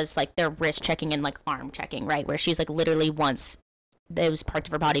she does, like, their wrist checking and, like, arm checking, right? Where she's, like, literally wants those parts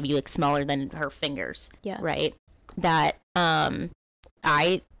of her body to be, like, smaller than her fingers. Yeah. Right? That,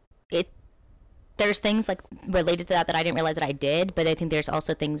 there's things, like, related to that I didn't realize that I did, but I think there's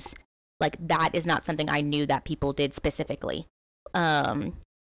also things like that is not something I knew that people did specifically.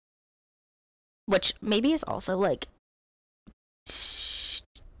 Which maybe is also like,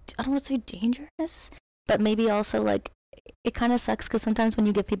 I don't want to say dangerous, but maybe also like it kind of sucks because sometimes when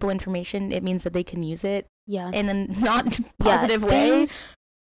you give people information, it means that they can use it in a not positive way.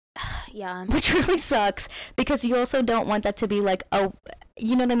 Yeah. Which really sucks because you also don't want that to be like, oh,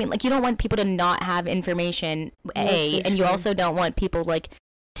 you know what I mean? Like, you don't want people to not have information, and you also don't want people like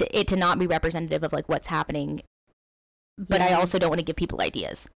to not be representative of like what's happening. But I also don't want to give people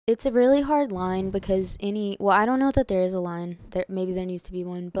ideas. It's a really hard line because I don't know that there is a line. Maybe there needs to be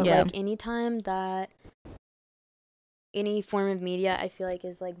one. But like anytime that any form of media, I feel like,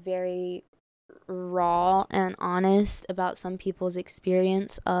 is like very raw and honest about some people's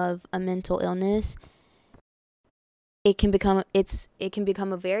experience of a mental illness, it can become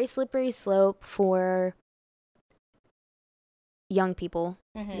a very slippery slope for young people.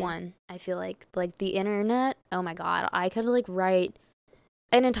 One, I feel like the internet, oh my god, I could like write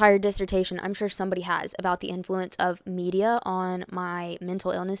an entire dissertation, I'm sure somebody has, about the influence of media on my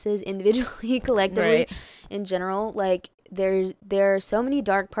mental illnesses individually, collectively, in general. Like there are so many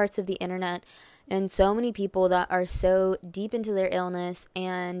dark parts of the internet and so many people that are so deep into their illness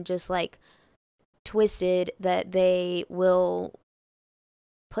and just like twisted that they will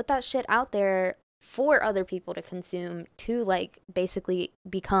put that shit out there for other people to consume to like basically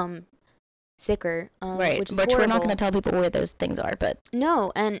become sicker, which is horrible. We're not going to tell people where those things are, but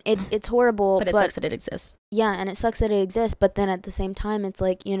no, and it's horrible, but it sucks that it exists. Yeah, and it sucks that it exists, but then at the same time it's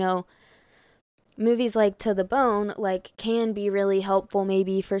like, you know, movies like To the Bone like can be really helpful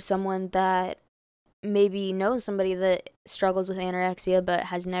maybe for someone that maybe knows somebody that struggles with anorexia but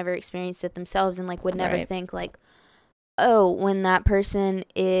has never experienced it themselves and like would never think like, oh, when that person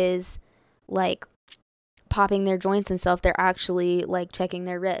is like popping their joints and stuff, they're actually like checking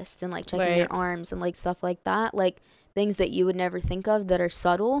their wrists and like checking their arms and like stuff like that, like things that you would never think of that are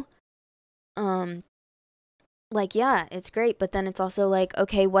subtle. Like, yeah, it's great, but then it's also like,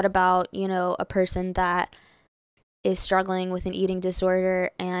 okay, what about, you know, a person that is struggling with an eating disorder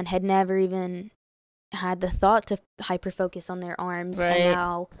and had never even had the thought to hyper focus on their arms, and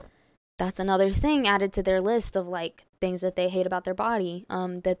now that's another thing added to their list of like things that they hate about their body,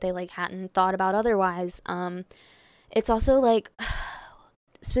 that they like hadn't thought about otherwise. It's also like,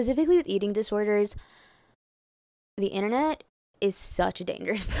 specifically with eating disorders, the internet is such a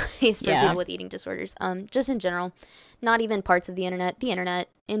dangerous place for people with eating disorders. Just in general, not even parts of the internet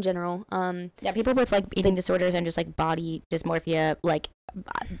in general. People with like eating disorders and just like body dysmorphia, like,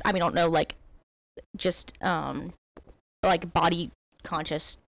 I mean, I don't know, like just like body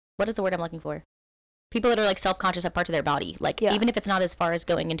conscious. What is the word I'm looking for? People that are like self-conscious of parts of their body, like even if it's not as far as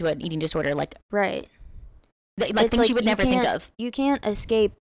going into an eating disorder, like like things like you would never think of. You can't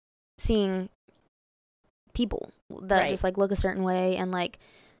escape seeing people that just like look a certain way, and like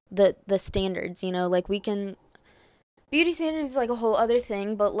the standards, you know, like beauty standards is like a whole other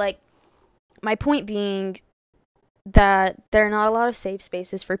thing, but like my point being that there are not a lot of safe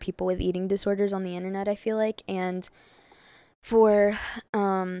spaces for people with eating disorders on the internet, I feel like, and for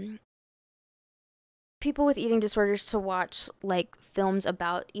people with eating disorders to watch like films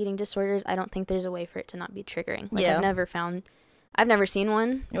about eating disorders, I don't think there's a way for it to not be triggering. Like I've never seen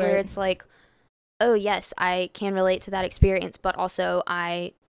one where it's like, oh yes, I can relate to that experience, but also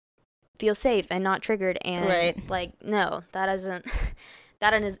I feel safe and not triggered, and like, no, that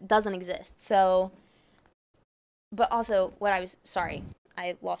doesn't exist. So, but also I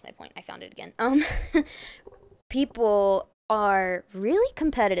lost my point. I found it again. People are really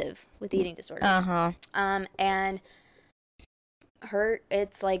competitive with eating disorders. And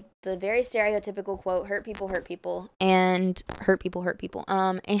it's like the very stereotypical quote, hurt people, and hurt people.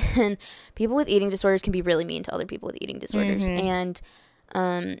 And people with eating disorders can be really mean to other people with eating disorders. And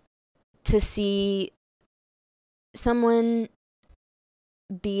to see someone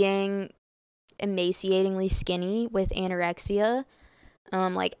being emaciatingly skinny with anorexia,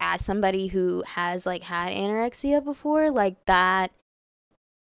 like as somebody who has like had anorexia before, like that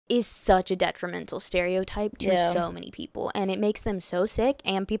is such a detrimental stereotype to so many people, and it makes them so sick,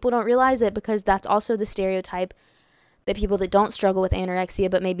 and people don't realize it because that's also the stereotype that people that don't struggle with anorexia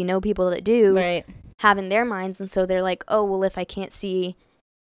but maybe know people that do have in their minds. And so they're like, oh, well, if I can't see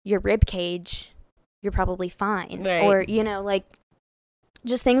your rib cage, you're probably fine. Or, you know, like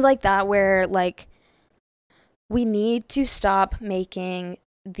just things like that, where like we need to stop making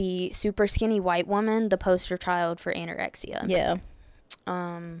the super skinny white woman the poster child for anorexia.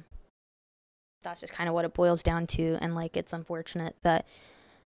 That's just kind of what it boils down to. And like, it's unfortunate that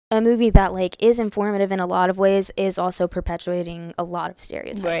a movie that like is informative in a lot of ways is also perpetuating a lot of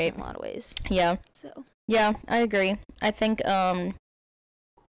stereotypes in a lot of ways. Yeah. So yeah, I agree. I think so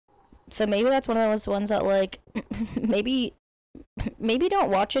maybe that's one of those ones that like maybe don't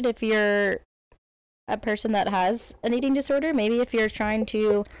watch it if you're a person that has an eating disorder. Maybe if you're trying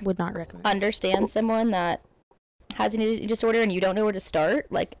to would not recommend understand someone that has an eating disorder and you don't know where to start,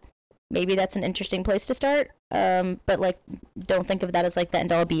 like maybe that's an interesting place to start. But like don't think of that as like the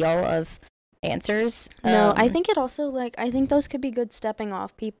end all be all of answers. No, I think it also like I think those could be good stepping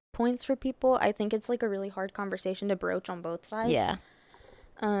off points for people. I think it's like a really hard conversation to broach on both sides. Yeah.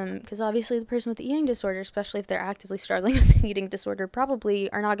 Because obviously the person with the eating disorder, especially if they're actively struggling with an eating disorder,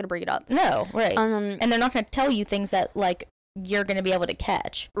 probably are not going to bring it up. No, right. And they're not going to tell you things that like you're going to be able to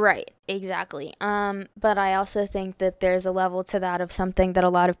catch. Right, exactly. But I also think that there's a level to that of something that a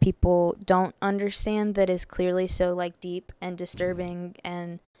lot of people don't understand that is clearly so like deep and disturbing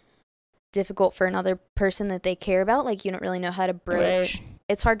and difficult for another person that they care about. Like you don't really know how to broach. Right.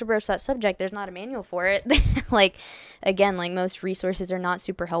 It's hard to broach that subject. There's not a manual for it. Like, again, like most resources are not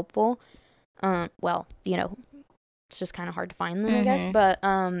super helpful. Well, you know, it's just kind of hard to find them, I guess. But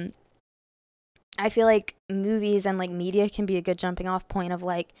I feel like movies and like media can be a good jumping off point of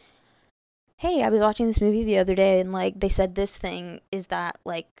like, hey, I was watching this movie the other day and like they said this thing. Is that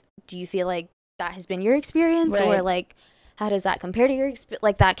like, do you feel like that has been your experience? Right. Or like, how does that compare to your experience?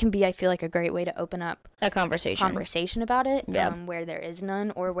 Like that can be, I feel like, a great way to open up a conversation about it. Yeah. Where there is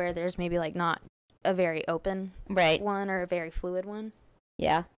none, or where there's maybe like not a very open one or a very fluid one.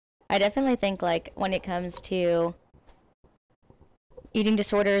 Yeah. I definitely think like when it comes to eating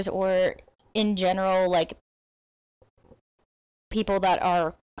disorders or in general, like people that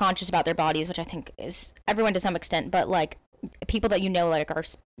are conscious about their bodies, which I think is everyone to some extent, but like people that you know like are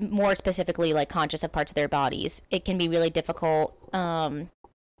more specifically like conscious of parts of their bodies, it can be really difficult for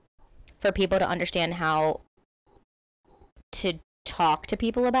people to understand how to talk to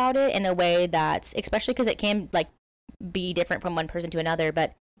people about it in a way that's, especially because it can like be different from one person to another.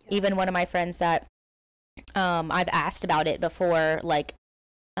 But even one of my friends that I've asked about it before, like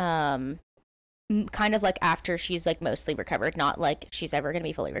kind of like after she's like mostly recovered, not like she's ever gonna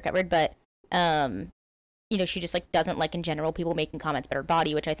be fully recovered, but you know, she just like doesn't like in general people making comments about her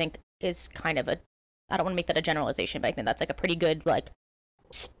body, which I think is kind of I don't want to make that a generalization, but I think that's like a pretty good like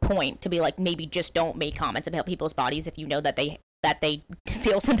point to be like, maybe just don't make comments about people's bodies if you know that they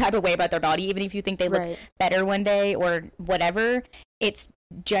feel some type of way about their body, even if you think they look better one day or whatever. It's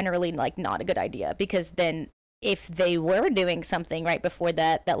generally like not a good idea, because then if they were doing something right before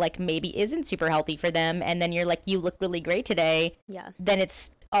that like maybe isn't super healthy for them, and then you're like, you look really great today, then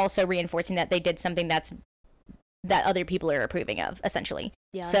it's also reinforcing that they did something that other people are approving of, essentially.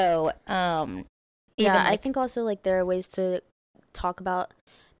 So I think also like there are ways to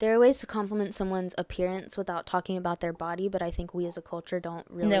compliment someone's appearance without talking about their body, but I think we as a culture don't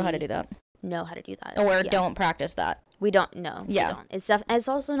really know how to do that or don't practice that. We don't know. We don't. It's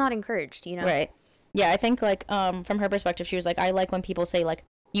also not encouraged, you know. Right. Yeah, I think like from her perspective, she was like, I like when people say like,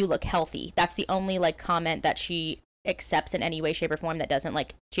 you look healthy. That's the only like comment that she accepts in any way, shape, or form that doesn't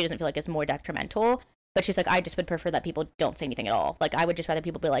like, she doesn't feel like is more detrimental. But she's like, I just would prefer that people don't say anything at all. Like, I would just rather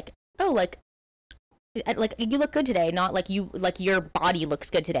people be like, oh, like you look good today, not like you, like your body looks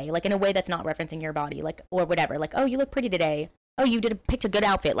good today, like in a way that's not referencing your body, like, or whatever. Like, oh, you look pretty today. Oh, you picked a good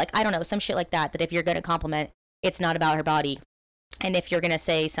outfit. Like, I don't know, some shit like that. That if you're gonna compliment, it's not about her body, and if you're gonna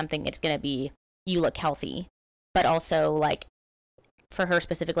say something, it's gonna be, you look healthy. But also, like, for her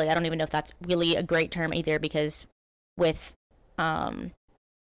specifically, I don't even know if that's really a great term either, because with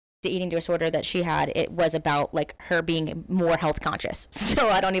the eating disorder that she had, it was about like her being more health conscious. So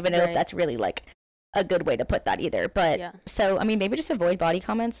I don't even know if that's really like a good way to put that either. But so I mean, maybe just avoid body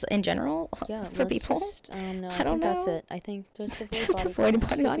comments in general for people. No, I don't know. That's it. I think just avoid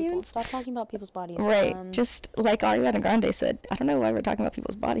body comments. Stop talking about people's bodies. Right. Just like Ariana Grande said, I don't know why we're talking about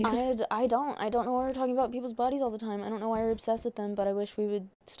people's bodies. I don't know why we're talking about people's bodies all the time. I don't know why we're obsessed with them, but I wish we would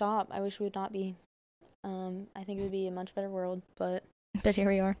stop. I wish we would not be. I think it would be a much better world, but here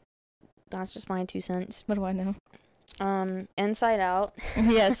we are. That's just my 2 cents. What do I know? Inside Out.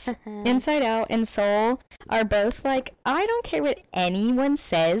 Yes. Inside Out and Soul are both like, I don't care what anyone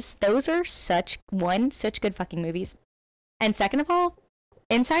says. Those are such good fucking movies. And second of all,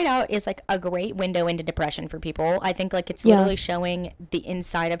 Inside Out is like a great window into depression for people. I think like it's literally showing the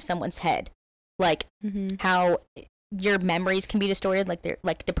inside of someone's head. Like how your memories can be distorted.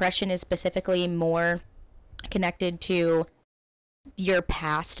 Like depression is specifically more connected to your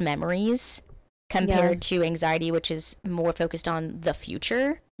past memories, compared to anxiety, which is more focused on the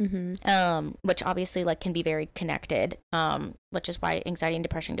future. Which obviously like can be very connected, which is why anxiety and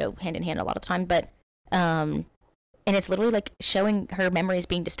depression go hand in hand a lot of the time. But and it's literally like showing her memories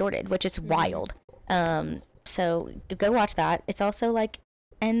being distorted, which is wild. So go watch that. It's also like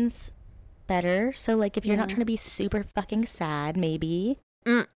ends better. So like if you're not trying to be super fucking sad, maybe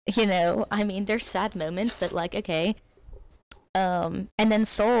you know, I mean, there's sad moments, but like okay. And then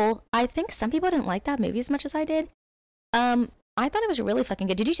Soul, I think some people didn't like that movie as much as I did. I thought it was really fucking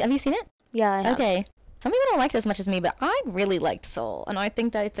good. Have you seen it? Yeah, I have. Okay. Some people don't like it as much as me, but I really liked Soul, and I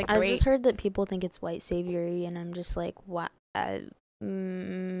think that it's a great... I've just heard that people think it's white savior-y, and I'm just like, what?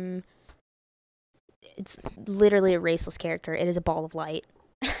 It's literally a raceless character. It is a ball of light.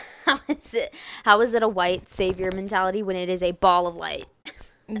 How is it a white savior mentality when it is a ball of light?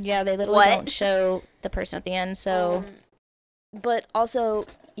 Yeah, they literally don't show the person at the end, so... But also,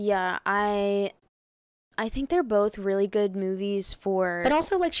 yeah, I think they're both really good movies for... But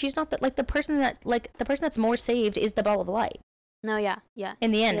also, like, she's not... the person that's more saved is the ball of light. No, yeah.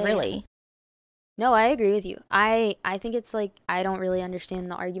 In the end, really. Yeah. No, I agree with you. I think it's, like, I don't really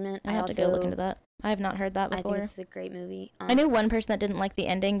understand the argument. I have to go look into that. I have not heard that before. I think it's a great movie. I knew one person that didn't like the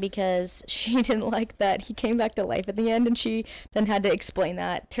ending because she didn't like that he came back to life at the end, and she then had to explain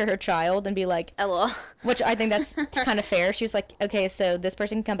that to her child and be like, LOL. Which I think that's kind of fair. She was like, okay, so this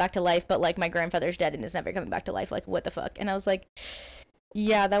person can come back to life, but like my grandfather's dead and is never coming back to life. Like, what the fuck? And I was like,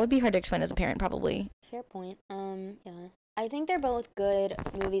 yeah, that would be hard to explain as a parent, probably. Fair point. Yeah. I think they're both good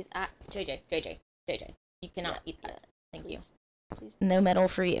movies. JJ, you cannot eat that. Thank you. Please. No medal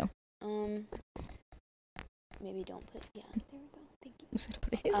for you. Maybe don't put. Yeah, there we go. Thank you. He's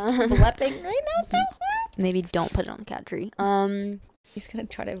blepping right now so hard. Maybe don't put it on the cat tree. He's gonna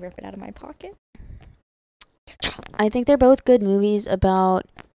try to rip it out of my pocket. I think they're both good movies about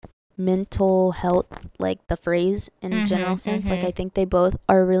mental health, like the phrase in a general sense. Like I think they both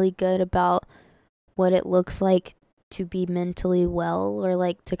are really good about what it looks like to be mentally well, or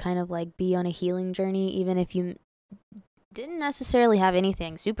like to kind of like be on a healing journey, even if you didn't necessarily have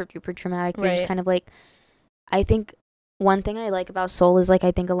anything super duper traumatic. You're just kind of like, I think one thing I like about Soul is like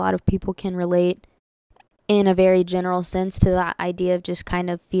I think a lot of people can relate in a very general sense to that idea of just kind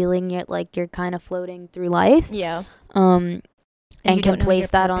of feeling it like you're kind of floating through life. Yeah. And can place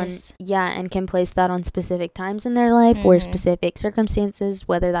that purpose. And can place that on specific times in their life or specific circumstances,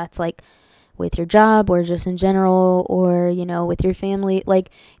 whether that's like with your job or just in general, or you know, with your family. Like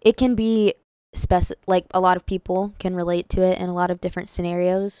it can be like a lot of people can relate to it in a lot of different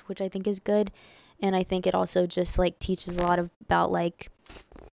scenarios, which I think is good. And I think it also just like teaches a lot about like,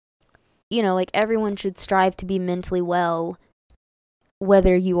 you know, like everyone should strive to be mentally well,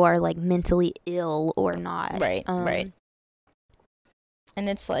 whether you are like mentally ill or not. Right. And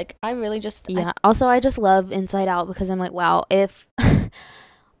it's like, I really just... Also, I just love Inside Out because I'm like, wow, if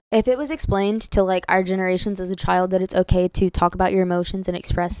it was explained to like our generations as a child that it's okay to talk about your emotions and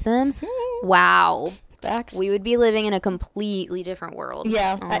express them, wow. Facts. We would be living in a completely different world.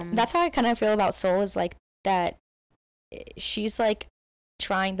 Yeah. That's how I kind of feel about Soul, is like that she's like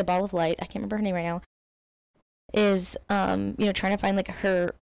trying, the ball of light, I can't remember her name right now, is, you know, trying to find like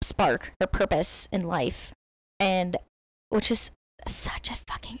her spark, her purpose in life. And which is such a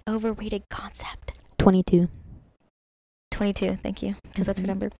fucking overrated concept. 22, thank you, because that's her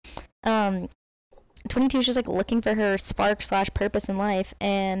number. 22 is just like looking for her spark / purpose in life.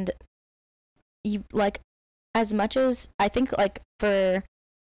 And you like, as much as I think like for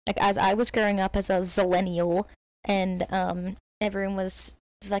like as I was growing up as a zillennial, and everyone was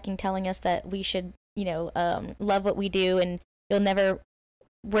fucking telling us that we should, you know, love what we do, and you'll never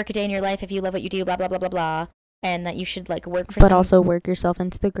work a day in your life if you love what you do, blah blah blah blah blah, and that you should like work for but also work yourself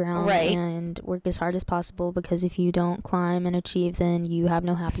into the ground, right, and work as hard as possible, because if you don't climb and achieve, then you have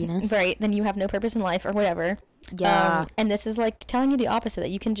no happiness, right, then you have no purpose in life or whatever. And this is like telling you the opposite, that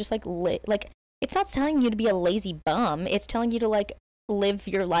you can just like like, it's not telling you to be a lazy bum, it's telling you to like live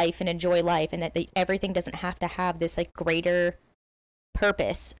your life and enjoy life, and that everything doesn't have to have this like greater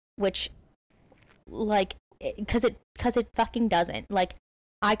purpose, which like because it fucking doesn't. Like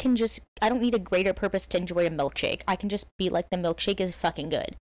I don't need a greater purpose to enjoy a milkshake. I can just be like, the milkshake is fucking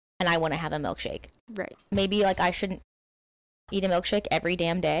good and I want to have a milkshake. Right. Maybe like I shouldn't eat a milkshake every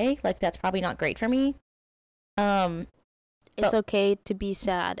damn day. Like that's probably not great for me. It's okay to be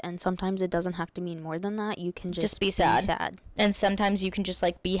sad, and sometimes it doesn't have to mean more than that. You can just be sad. And sometimes you can just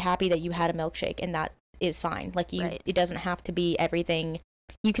like be happy that you had a milkshake, and that is fine. Like it doesn't have to be everything.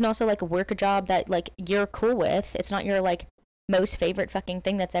 You can also like work a job that like you're cool with. It's not your like most favorite fucking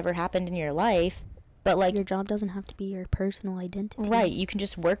thing that's ever happened in your life, But like your job doesn't have to be your personal identity. Right, you can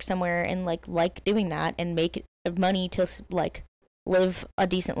just work somewhere and like doing that and make money to like live a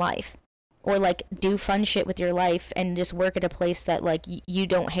decent life, or like do fun shit with your life and just work at a place that like you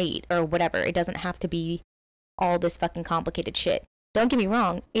don't hate or whatever. It doesn't have to be all this fucking complicated shit. Don't get me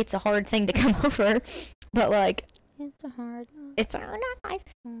wrong, it's a hard thing to come over, but like It's a hard life.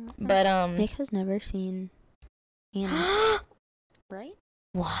 But Nick has never seen Anna. Right?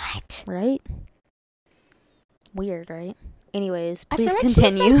 What? Right? Weird, right? Anyways, I feel please like he's,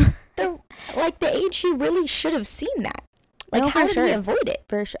 continue. the age he really should have seen that. Like, No, how for did he sure. avoid it?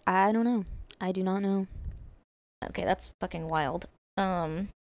 For sure. I don't know. I do not know. Okay, that's fucking wild. I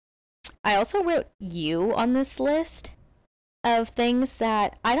also wrote you on this list of things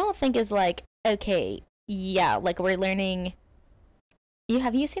that I don't think is like, okay, yeah, like we're learning.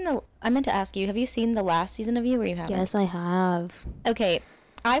 Have you seen I meant to ask you, have you seen the last season of You, or you haven't? Yes, I have. Okay,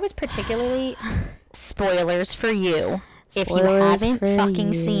 I was particularly, spoilers for you, if you Spoilers haven't for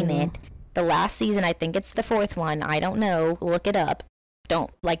fucking seen you. it. The last season, I think it's the 4th one, I don't know, look it up.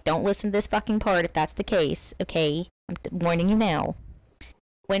 Don't listen to this fucking part if that's the case, okay? I'm warning you now.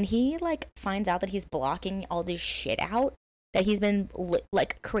 When he, like, finds out that he's blocking all this shit out, that he's been,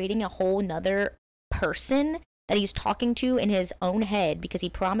 like, creating a whole nother person that he's talking to in his own head because he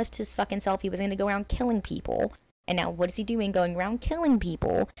promised his fucking self he was going to go around killing people. And now what is he doing? Going around killing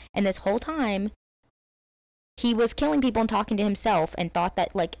people. And this whole time, he was killing people and talking to himself and thought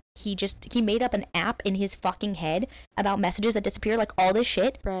that, like, he made up an app in his fucking head about messages that disappear, like, all this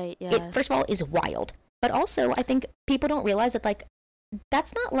shit. Right, yeah. It, first of all, is wild. But also, I think people don't realize that, like,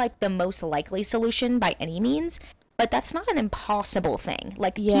 that's not, like, the most likely solution by any means. But that's not an impossible thing.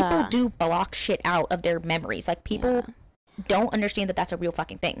 Like, people do block shit out of their memories. Like, people don't understand that that's a real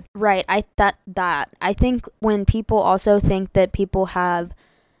fucking thing. Right. I think when people also think that people have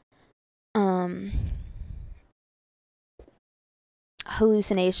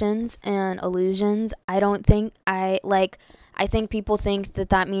hallucinations and illusions, I think people think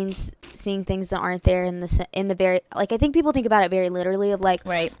that means seeing things that aren't there in the very, like, I think people think about it very literally of like,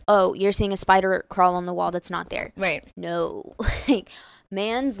 right, oh, you're seeing a spider crawl on the wall that's not there. Right. No. Like,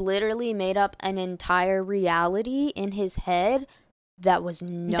 man's literally made up an entire reality in his head that was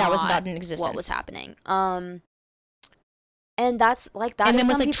not in existence. What was happening. And that's like that. And is then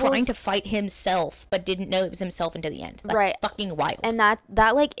was some like trying people's- to fight himself, but didn't know it was himself until the end. That's Right. fucking wild. And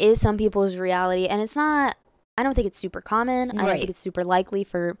that like is some people's reality, and it's not. I don't think it's super common. I don't Right. think it's super likely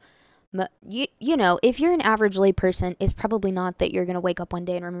for. You know, if you're an average lay person, it's probably not that you're gonna wake up one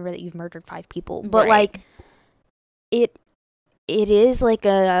day and remember that you've murdered 5 people. But Right. like, it is like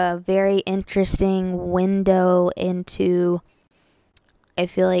a very interesting window into, I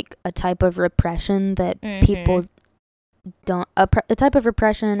feel like, a type of repression that people don't, a type of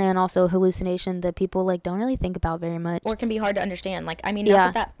repression and also hallucination that people like don't really think about very much, or can be hard to understand. Like, I mean,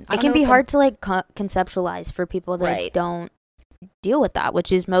 yeah, it can be hard to like conceptualize for people that Right. don't deal with that,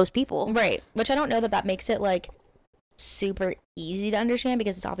 which is most people. Right. Which I don't know that makes it like super easy to understand,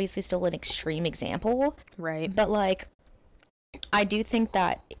 because it's obviously still an extreme example. Right. But like, I do think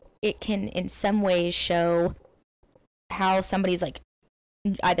that it can in some ways show how somebody's like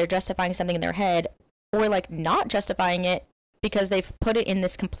either justifying something in their head or like not justifying it because they've put it in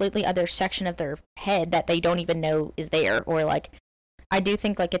this completely other section of their head that they don't even know is there. Or like, I do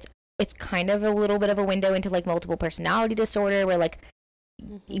think like it's kind of a little bit of a window into like multiple personality disorder, where like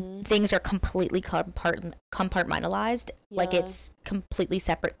things are completely compartmentalized. Like, it's completely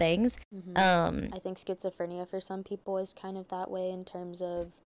separate things. I think schizophrenia for some people is kind of that way, in terms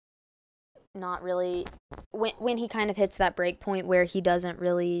of not really when he kind of hits that break point where he doesn't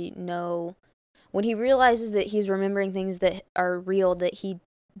really know, when he realizes that he's remembering things that are real that he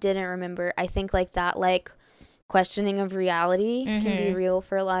didn't remember. I think like that, like, questioning of reality can be real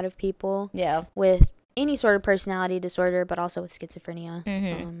for a lot of people. Yeah. With any sort of personality disorder, but also with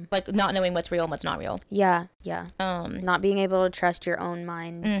schizophrenia. Like, not knowing what's real and what's not real. Yeah. Not being able to trust your own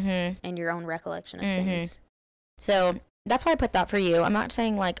mind and your own recollection of things. So that's why I put that for you. I'm not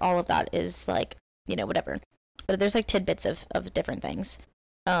saying like all of that is like, you know, whatever, but there's like tidbits of different things.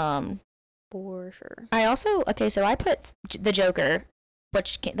 For sure. I also, so I put The Joker,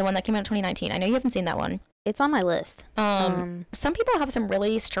 the one that came out in 2019. I know you haven't seen that one. It's on my list. Some people have some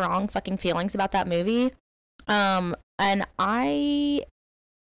really strong fucking feelings about that movie. And I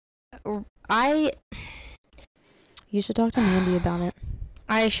You should talk to Mandy about it.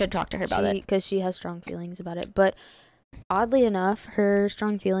 I should talk to her about it. Because she has strong feelings about it. But oddly enough, her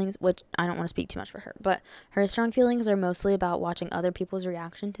strong feelings, which I don't want to speak too much for her, but her strong feelings are mostly about watching other people's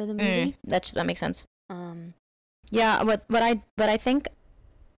reaction to the movie. That makes sense. Yeah, but I think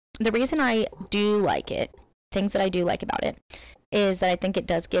the reason I do like it, things that I do like about it, is that I think it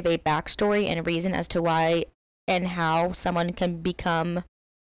does give a backstory and a reason as to why and how someone can become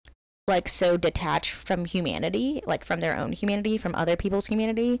like so detached from humanity, like from their own humanity, from other people's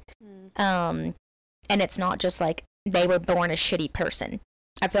humanity. And it's not just like they were born a shitty person.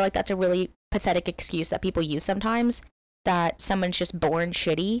 I feel like that's a really pathetic excuse that people use sometimes, that someone's just born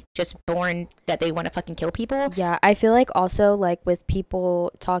shitty, just born that they want to fucking kill people. Yeah, I feel like also like with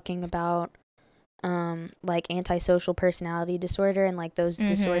people talking about like antisocial personality disorder and like those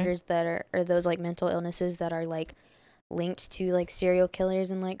disorders that are, or those like mental illnesses that are like linked to like serial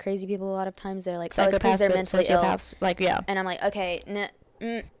killers and like crazy people, a lot of times they're like, oh, it's because they're mentally ill. Like, yeah. And I'm like, okay,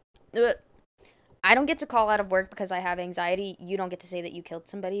 I don't get to call out of work because I have anxiety. You don't get to say that you killed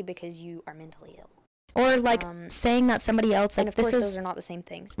somebody because you are mentally ill. Or like saying that somebody else, like, and of course those are not the same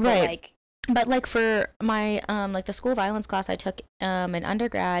things, but right. like, but like for my like the school violence class I took in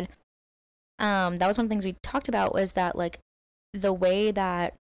undergrad, that was one of the things we talked about, was that like the way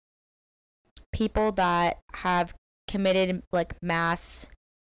that people that have committed like mass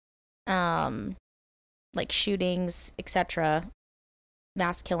like shootings, etc.,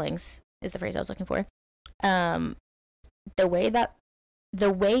 mass killings is the phrase I was looking for, the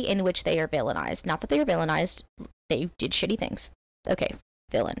way in which they are villainized, not that they are villainized, they did shitty things, okay,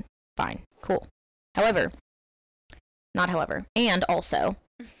 villain, fine, cool, however, and also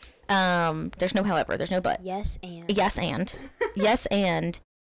there's no however, there's no but, yes and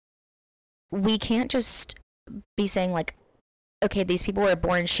we can't just be saying like, okay, these people are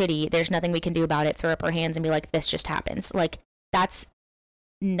born shitty, there's nothing we can do about it, throw up our hands and be like, this just happens. Like, that's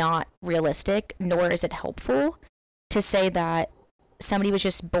not realistic, nor is it helpful to say that somebody was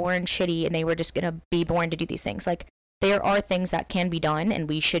just born shitty and they were just gonna be born to do these things. Like, there are things that can be done and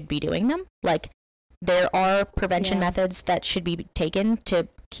we should be doing them. Like, there are prevention methods that should be taken to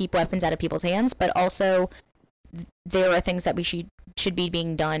keep weapons out of people's hands, but also there are things that we should be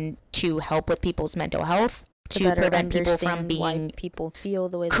being done to help with people's mental health, to prevent people from being, why people feel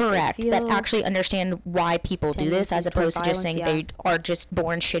the way that correct, they feel, that actually understand why people do this, as opposed to just saying they are just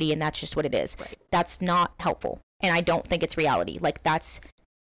born shitty and that's just what it is. Right. That's not helpful, and I don't think it's reality. Like, that's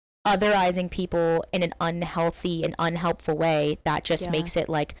otherizing people in an unhealthy and unhelpful way that just makes it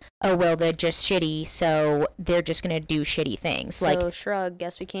like, oh well, they're just shitty, so they're just gonna do shitty things. So like, shrug,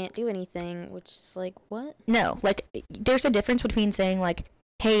 guess we can't do anything, which is like, what? No, like, there's a difference between saying like,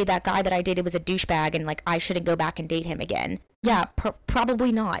 hey, that guy that I dated was a douchebag and like I shouldn't go back and date him again. Yeah,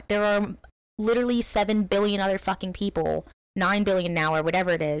 probably not. There are literally 7 billion other fucking people, 9 billion now or whatever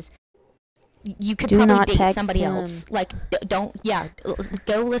it is. You could probably date somebody else. Like, don't,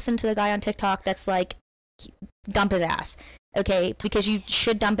 go listen to the guy on TikTok that's like, dump his ass, okay? Because you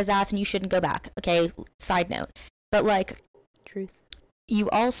should dump his ass and you shouldn't go back, okay? Side note. But like, truth. You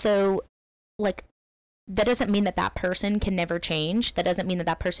also, like, that doesn't mean that that person can never change. That doesn't mean that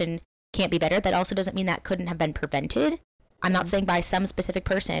that person can't be better. That also doesn't mean that couldn't have been prevented. I'm not saying by some specific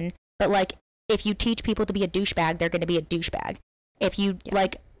person, but like, if you teach people to be a douchebag, they're going to be a douchebag. If you,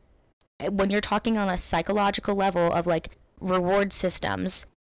 like, when you're talking on a psychological level of like reward systems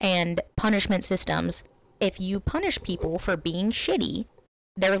and punishment systems, if you punish people for being shitty,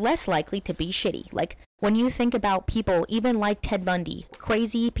 they're less likely to be shitty. Like, when you think about people, even like Ted Bundy,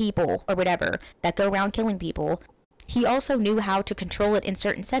 crazy people or whatever, that go around killing people, he also knew how to control it in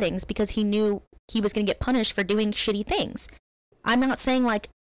certain settings because he knew he was going to get punished for doing shitty things. I'm not saying like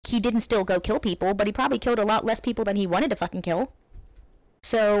he didn't still go kill people, but he probably killed a lot less people than he wanted to fucking kill.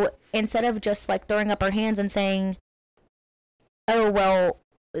 So instead of just like throwing up our hands and saying, oh, well,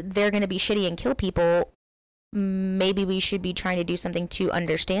 they're going to be shitty and kill people, maybe we should be trying to do something to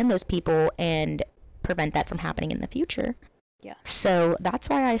understand those people and prevent that from happening in the future. Yeah. So that's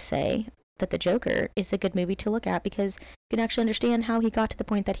why I say that The Joker is a good movie to look at, because you can actually understand how he got to the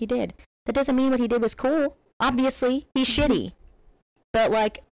point that he did. That doesn't mean what he did was cool. Obviously, he's shitty. But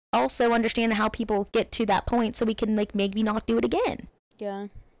like, also understand how people get to that point so we can like maybe not do it again. Yeah.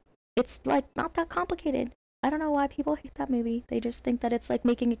 It's like not that complicated. I don't know why people hate that movie. They just think that it's like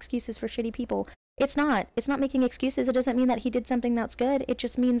making excuses for shitty people. It's not. It's not making excuses. It doesn't mean that he did something that's good. It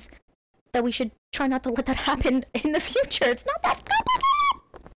just means that we should try not to let that happen in the future. It's not that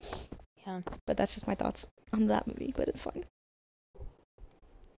complicated. Yeah. But that's just my thoughts on that movie, but it's fine.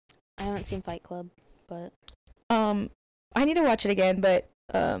 I haven't seen Fight Club, but I need to watch it again, but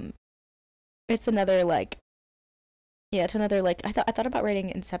it's another like, yeah, it's another like, I thought about writing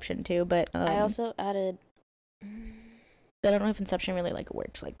Inception too, but I also added, I don't know if Inception really like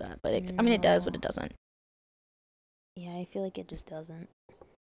works like that, but I mean it does, but it doesn't. Yeah, I feel like it just doesn't.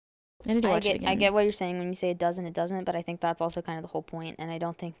 I need to watch it again. I get what you're saying when you say it doesn't, but I think that's also kind of the whole point, and I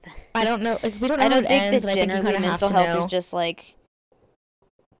don't think that... I don't know. Like, we don't know I don't how it think ends, that and I think you generally kind of have mental to health know. is just, like...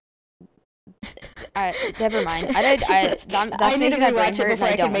 never mind. That's making my brain hurt, and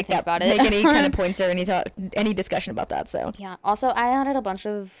I don't want to think about it. Make any kind of points or any discussion about that, so. Yeah. Also, I added a bunch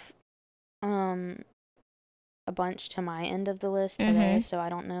to my end of the list today, so I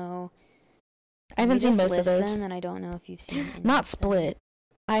don't know... I haven't seen most of those. Them, and I don't know if you've seen any Not Split.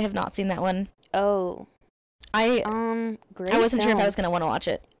 I have not seen that one. Oh. Great I wasn't sure if I was going to want to watch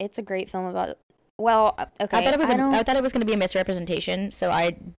it. It's a great film about... Well, okay. I thought it was going to be a misrepresentation, so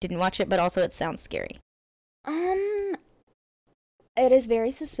I didn't watch it, but also it sounds scary. It is very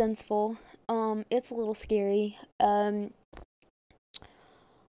suspenseful. It's a little scary. I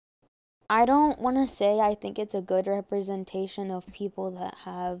don't want to say I think it's a good representation of people that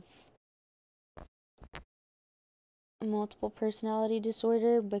have multiple personality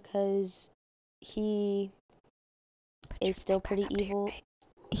disorder, because he is still pretty evil.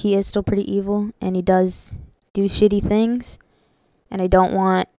 He is still pretty evil, and he does do shitty things, and I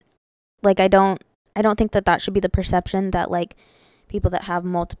don't think that should be the perception, that like people that have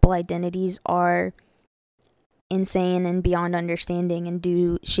multiple identities are insane and beyond understanding and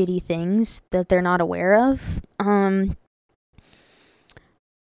do shitty things that they're not aware of.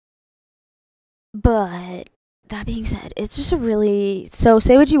 But that being said, it's just so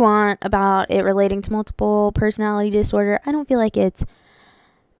say what you want about it relating to multiple personality disorder. I don't feel like it's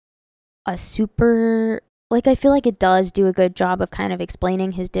a super, like, I feel like it does do a good job of kind of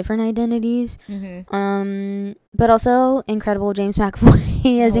explaining his different identities. But also incredible. James McAvoy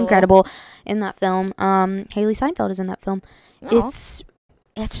is incredible in that film. Haley Steinfeld is in that film. It's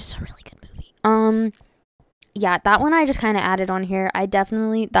just a really good movie. Yeah, that one I just kind of added on here.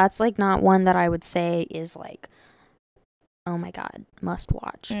 That's like not one that I would say is like, oh my god, must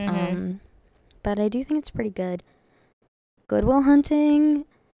watch. But I do think it's pretty good. Good Will Hunting,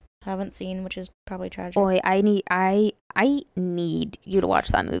 haven't seen, which is probably tragic. Boy, I need you to watch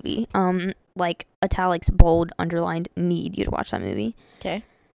that movie. Like italics, bold, underlined, need you to watch that movie. Okay.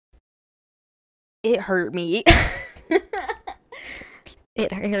 It hurt me.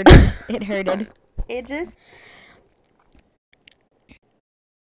 It hurted. It hurted. It just...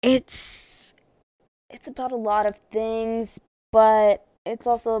 It's about a lot of things, but it's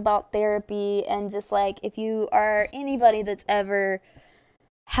also about therapy, and just like, if you are anybody that's ever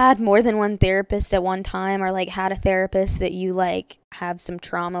had more than one therapist at one time, or like had a therapist that you like have some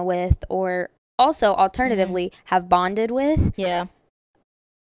trauma with, or also alternatively have bonded with. Yeah.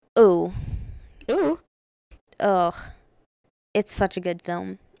 Ooh. Ugh. It's such a good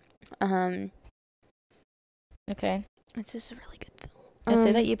film. Okay. It's just a really good film. I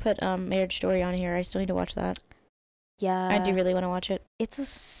say that you put Marriage Story on here. I still need to watch that. Yeah. I do really want to watch it. It's a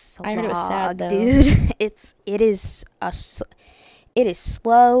slog, I heard it was sad, though. dude. It is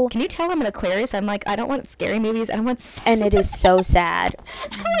slow. Can you tell I'm an Aquarius? I'm like, I don't want scary movies. I want sad. And it is so sad.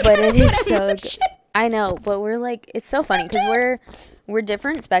 But it is so good. I know, but we're like, it's so funny because we're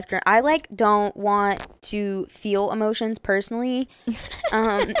different spectrum. I like don't want to feel emotions personally,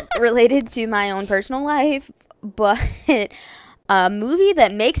 related to my own personal life, but a movie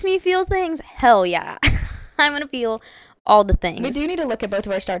that makes me feel things, hell yeah. I'm gonna feel all the things. We do need to look at both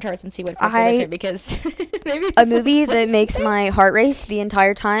of our star charts and see what parts are different, because maybe a movie that makes my heart race the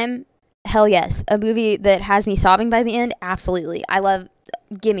entire time, hell yes. A movie that has me sobbing by the end, absolutely. I love,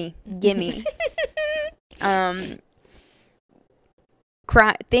 gimme.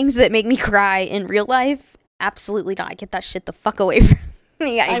 Cry, things that make me cry in real life, absolutely not. Get that shit the fuck away from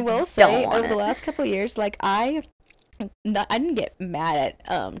me. I will say, over the last couple of years, like, I didn't get mad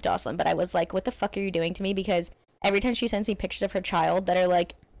at Jocelyn, but I was like, what the fuck are you doing to me? Because every time she sends me pictures of her child that are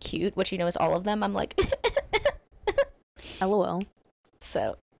like cute, which you know is all of them, I'm like LOL.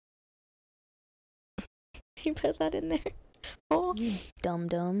 So you put that in there. Oh, you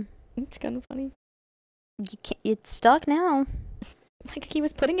dumb. It's kind of funny. It's stuck now. Like, he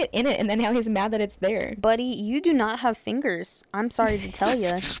was putting it in it, and then now he's mad that it's there. Buddy, you do not have fingers. I'm sorry to tell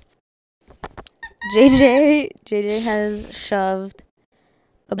you. JJ has shoved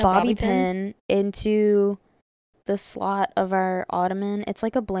a bobby pin into the slot of our ottoman. It's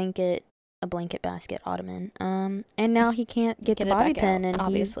like a blanket basket ottoman. And now he can't get the bobby pin, and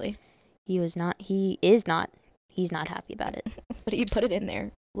obviously he's not happy about it. But he put it in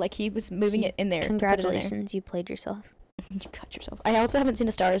there. Like, he was moving it in there. Congratulations, you played yourself. You cut yourself. I also haven't seen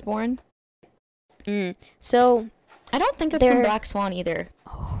A Star Is Born. So I don't think I've seen Black Swan either.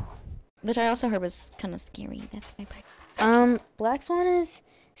 Which I also heard was kind of scary. That's my part. Black Swan is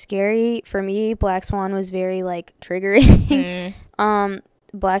scary. For me, Black Swan was very, like, triggering.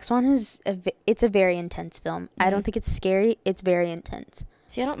 Black Swan it's a very intense film. I don't think it's scary. It's very intense.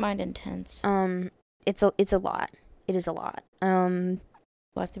 See, I don't mind intense. It's a lot. It is a lot. We'll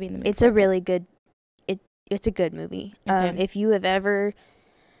have to be in the mood. It's a really good. It's a good movie. Okay. If you have ever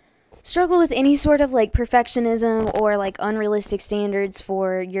struggled with any sort of like perfectionism or like unrealistic standards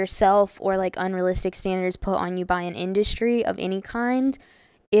for yourself or like unrealistic standards put on you by an industry of any kind,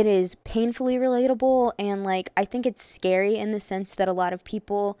 it is painfully relatable. And like I think it's scary in the sense that a lot of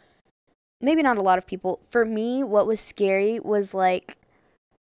people, maybe not a lot of people, for me, what was scary was like,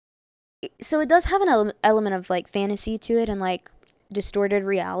 so it does have an element of like fantasy to it and like distorted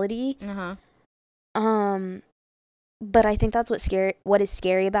reality. But I think that's what is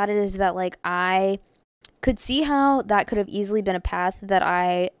scary about it is that like I could see how that could have easily been a path that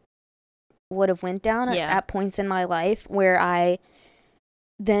I would have went down at points in my life where I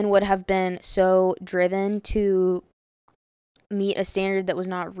then would have been so driven to meet a standard that was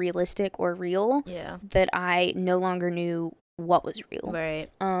not realistic or real that I no longer knew what was real. Right.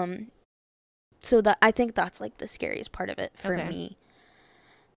 So that I think that's like the scariest part of it for me.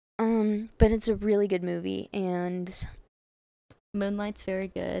 But it's a really good movie, and Moonlight's very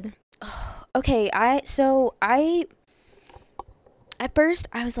good. Okay, at first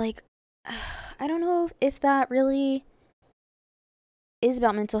I was like, I don't know if that really is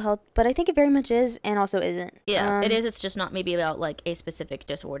about mental health, but I think it very much is, and also isn't. Yeah, it is. It's just not maybe about like a specific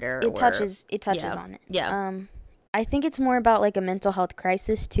disorder. It touches on it. Yeah. I think it's more about like a mental health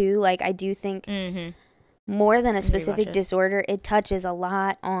crisis too. Like I do think more than a specific disorder, it touches a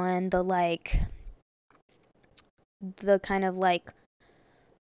lot on the kind of like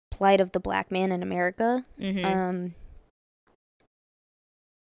plight of the black man in America.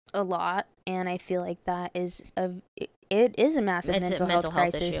 A lot, and I feel like that is it is a massive mental health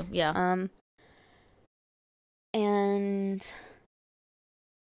crisis. Issue. Yeah. And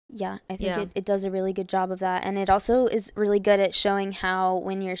yeah, I think it does a really good job of that. And it also is really good at showing how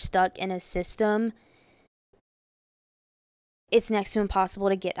when you're stuck in a system, it's next to impossible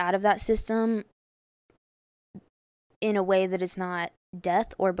to get out of that system in a way that is not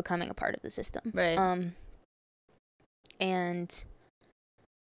death or becoming a part of the system. Right. And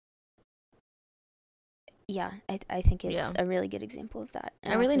yeah, I think it's a really good example of that.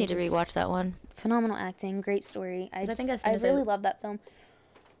 And I really need to rewatch that one. Phenomenal acting, great story. I really love that film.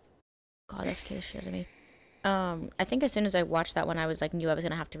 God, that scares the shit out of me. I think as soon as I watched that one, I was like, knew I was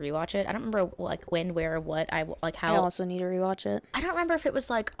gonna have to rewatch it. I don't remember like when, where, what. How. I also need to rewatch it. I don't remember if it was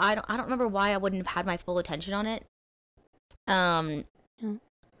like I don't remember why I wouldn't have had my full attention on it.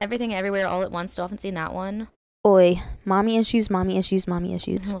 Everything Everywhere All at Once. Still haven't seen that one. Oi, mommy issues. Actually,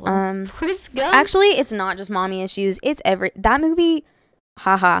 it's not just mommy issues. It's that movie.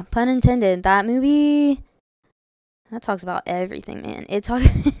 Haha, pun intended. That movie. That talks about everything, man. It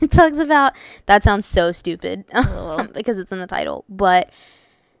talks about, that sounds so stupid because it's in the title, but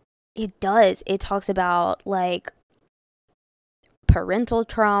it does. It talks about like parental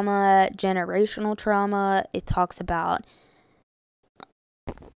trauma, generational trauma. It talks about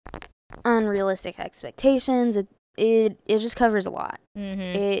unrealistic expectations. It just covers a lot.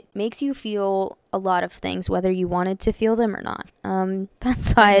 It makes you feel a lot of things, whether you wanted to feel them or not.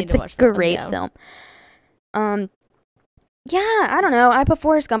 That's why it's a great film. Yeah, I don't know. I put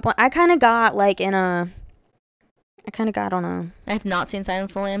Forrest Gump on. I kind of got on a. I have not seen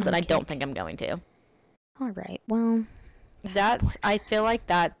Silence of the Lambs, and I don't think I'm going to. All right. Well, I feel like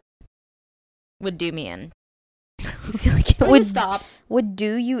that would do me in. I feel like it would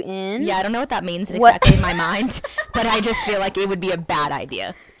do you in? Yeah, I don't know what that means exactly in my mind, but I just feel like it would be a bad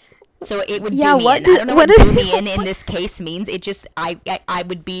idea. So it would do me in. I don't know what do me in this case means. It just it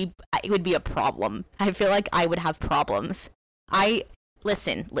would be a problem. I feel like I would have problems.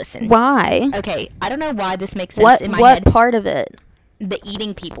 Listen. Why? Okay, I don't know why this makes sense in my head. What part of it? The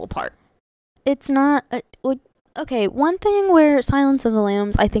eating people part. It's not okay, one thing where Silence of the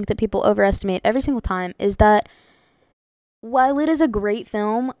Lambs I think that people overestimate every single time is that while it is a great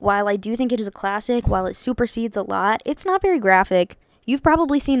film, while I do think it is a classic, while it supersedes a lot, it's not very graphic. You've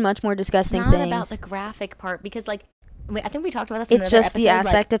probably seen much more disgusting things. It's not about the graphic part because, like, I think we talked about this. It's just the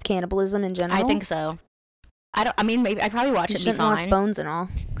aspect of cannibalism in general. I think so. Maybe I'd probably watch it. You shouldn't watch Bones and All.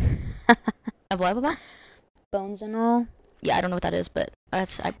 Of what? Bones and All. Yeah, I don't know what that is, but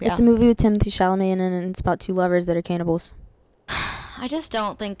it's a movie with Timothy Chalamet in it, and it's about two lovers that are cannibals. I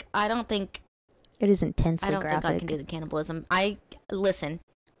don't think it is intensely graphic. I don't think I can do the cannibalism. Listen,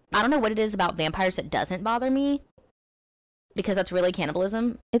 I don't know what it is about vampires that doesn't bother me. Because that's really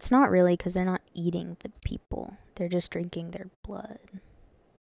cannibalism? It's not really, because they're not eating the people. They're just drinking their blood.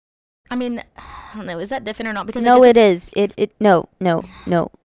 I mean, I don't know. Is that different or not? Because no, it is. No.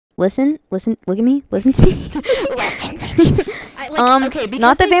 Listen. Look at me. Listen to me. Listen. Okay, because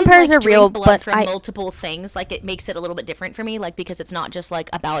not that they vampires can, like, are real, drink blood but from multiple things, like, it makes it a little bit different for me, like, because it's not just like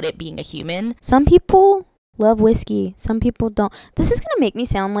about it being a human. Some people love whiskey. Some people don't. This is gonna make me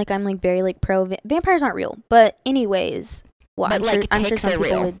sound like I'm like very like pro. Vampires aren't real, but anyways, well, But I'm sure ticks some are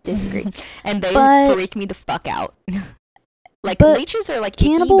people real. would disagree. And they But- freak me the fuck out. Like, but leeches are like icky,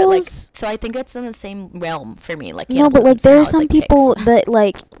 but like, cannibals- so I think that's in the same realm for me. Like, No, but cannibalism like there are somehow is, some like, ticks. people that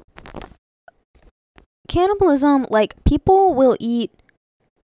like cannibalism. Like people will eat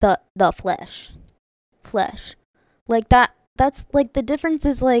the flesh, like that. That's like the difference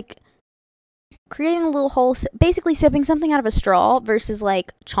is like creating a little hole, basically sipping something out of a straw versus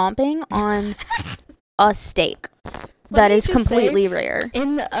like chomping on a steak. That me is just say, completely rare.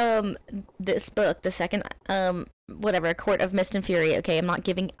 In this book, the second whatever, Court of Mist and Fury. Okay,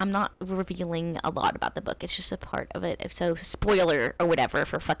 I'm not revealing a lot about the book. It's just a part of it. So spoiler or whatever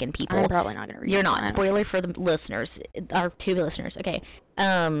for fucking people. I'm probably not gonna read. You're it, so not. Spoiler for the listeners, our 2 listeners. Okay.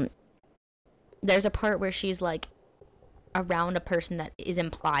 There's a part where she's like around a person that is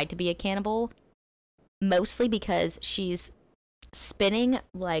implied to be a cannibal, mostly because she's spinning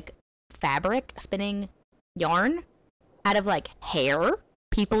like spinning yarn out of like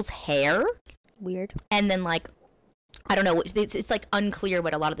people's hair. Weird. And then like, I don't know, it's like unclear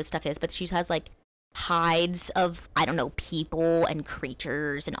what a lot of this stuff is, but she has like hides of, I don't know, people and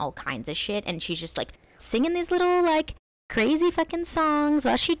creatures and all kinds of shit, and she's just like singing these little like crazy fucking songs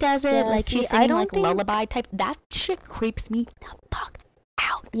while she does it. Yeah, like see, she's I singing don't like think- lullaby type. That shit creeps me the fuck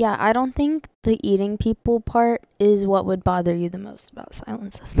out. Yeah, I don't think the eating people part is what would bother you the most about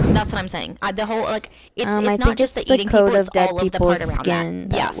Silence of the That's what I'm saying. The whole like it's I not think just it's the eating coat people, of it's dead all of the part people's around skin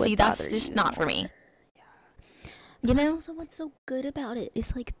that. Yeah, that would see, that's bother just you not for more. me. You know? Also, what's so good about it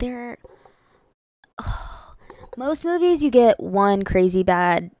is like most movies you get one crazy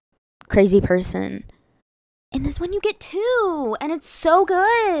person. In this one you get 2, and it's so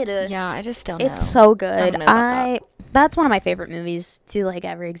good. Yeah, I just don't know. It's so good. I don't know about That's one of my favorite movies to like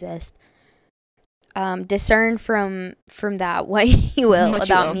ever exist. Discern from that what you will What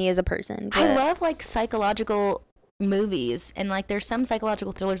you about will. me as a person. I but- love like psychological movies, and like there's some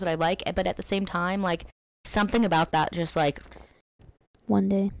psychological thrillers that I like, but at the same time, like something about that just like One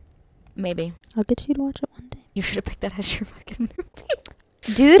day. maybe I'll get you to watch it one day. you should have picked that as your fucking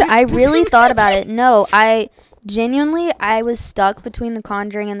movie. Dude, You're I really spooping. thought about it. No, I was stuck between The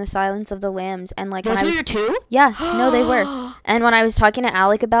Conjuring and The Silence of the Lambs, and like Those when I were was your 2? yeah, no, they were. And when I was talking to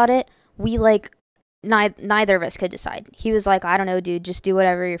Alec about it, we like neither of us could decide. He was like, I don't know, dude, just do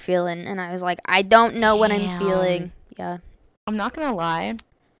whatever you're feeling, and I was like, I don't know what I'm Damn. feeling. Yeah, I'm not gonna lie.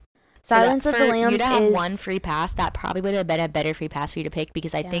 Silence of the For Lambs you to have is one free pass, that probably would have been a better free pass for you to pick,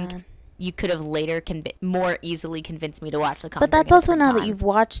 because I think yeah. you could have later more easily convinced me to watch The Conjuring. But that's at a also different now that time. you've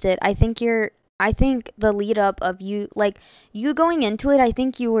watched it. I think the lead up of you going into it, I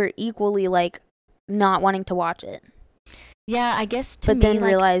think you were equally like not wanting to watch it. Yeah, I guess to But me, then like,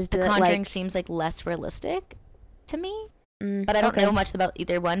 realized The that Conjuring like seems like less realistic to me. mm, But I don't okay. know much about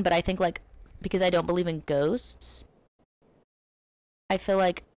either one. But I think like because I don't believe in ghosts, I feel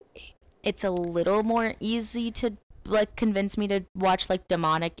like it's a little more easy to like convince me to watch like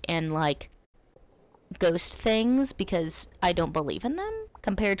demonic and like ghost things, because I don't believe in them,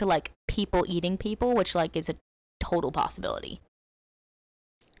 compared to like people eating people, which like is a total possibility.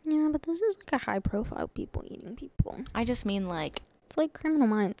 Yeah, but this is like a high profile people eating people. I just mean like It's like Criminal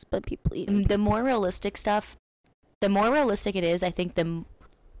Minds, but people eating. the more realistic stuff, the more realistic it is, I think I'm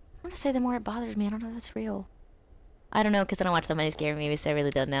gonna say the more it bothers me. I don't know if it's real. I don't know, because I don't watch that many scary movies, so I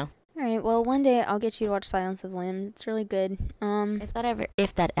really don't know. All right, well, one day I'll get you to watch Silence of the Lambs. It's really good. If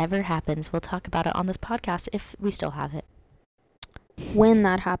that ever happens, we'll talk about it on this podcast if we still have it. When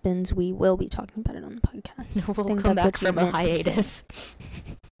that happens, we will be talking about it on the podcast. I We'll think come that's back what you from a meant to say. hiatus.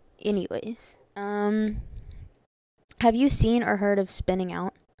 Anyways, have you seen or heard of Spinning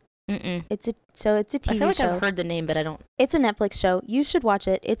Out? Mm-mm. It's a TV I feel like show. I've heard the name, but I don't. It's a Netflix show. You should watch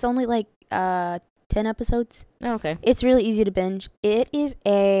it. It's only like 10 episodes. Oh, okay. It's really easy to binge. It is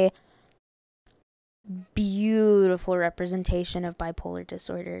a beautiful representation of bipolar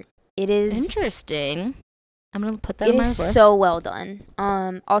disorder. It is Interesting. I'm gonna put that It on my is list. so well done.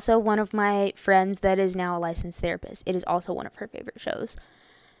 Also one of my friends that is now a licensed therapist. It is also one of her favorite shows.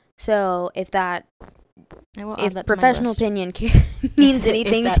 So if I will add if that to my professional list. opinion means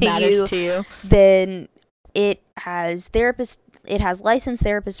anything if that to matters you, to you. then it has licensed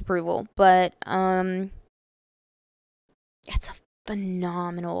therapist approval, but it's a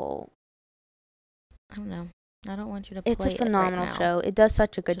phenomenal I don't know. I don't want you to play It's a phenomenal it right now. show. It does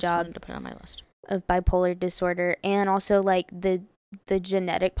such a good Just job wanted to put it on my list. of bipolar disorder, and also like the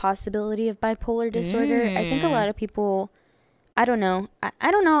genetic possibility of bipolar disorder. I think a lot of people, I don't know.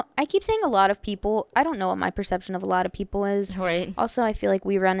 I don't know. I keep saying a lot of people. I don't know what my perception of a lot of people is. Right. Also, I feel like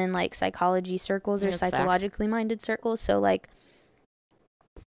we run in like psychology circles or That's psychologically minded circles. So like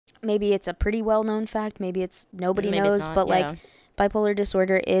maybe it's a pretty well-known fact. Maybe it's nobody Maybe knows, it's not, but yeah. like bipolar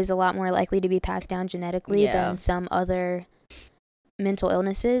disorder is a lot more likely to be passed down genetically than some other mental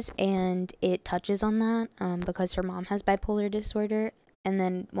illnesses, and it touches on that because her mom has bipolar disorder, and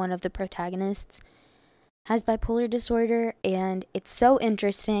then one of the protagonists has bipolar disorder, and it's so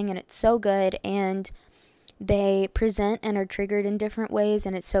interesting and it's so good, and they present and are triggered in different ways,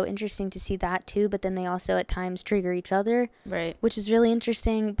 and it's so interesting to see that too. But then they also at times trigger each other, right, which is really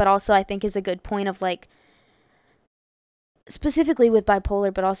interesting, but also I think is a good point of like, specifically with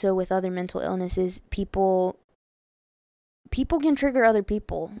bipolar but also with other mental illnesses, people can trigger other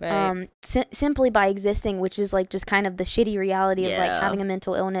people, right. Simply by existing, which is like just kind of the shitty reality of like having a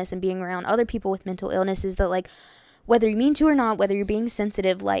mental illness and being around other people with mental illnesses, that like whether you mean to or not, whether you're being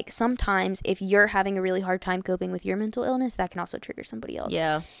sensitive, like sometimes if you're having a really hard time coping with your mental illness, that can also trigger somebody else.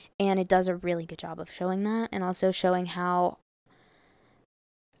 Yeah. And it does a really good job of showing that, and also showing how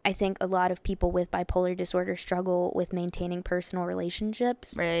I think a lot of people with bipolar disorder struggle with maintaining personal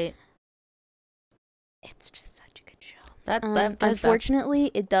relationships. Right. It's just such a good show. That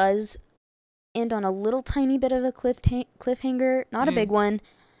unfortunately, it does end on a little tiny bit of a cliffhanger, not a big one,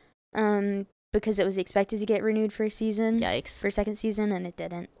 because it was expected to get renewed for a season. Yikes. For a second season, and it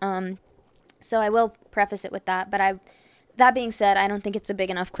didn't. So I will preface it with that, but that being said, I don't think it's a big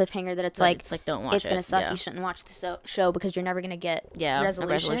enough cliffhanger that it's like don't watch it. It's gonna suck. Yeah. You shouldn't watch the show because you're never gonna get a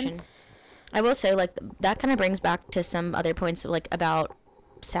resolution. I will say, like, that kind of brings back to some other points, like, about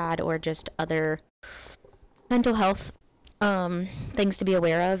SAD or just other mental health things to be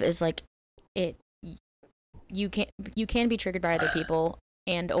aware of. Is like you can be triggered by other people,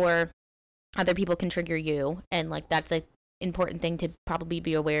 and or other people can trigger you, and like that's an important thing to probably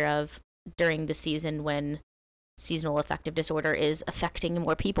be aware of during the season when seasonal affective disorder is affecting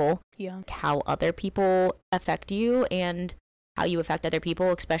more people. Yeah. How other people affect you and how you affect other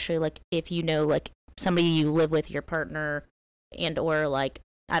people, especially like if you know like somebody you live with, your partner, and or like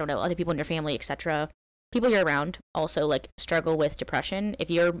I don't know, other people in your family, etc. People you're around also like struggle with depression.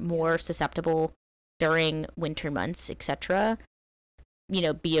 If you're more susceptible during winter months, etc., you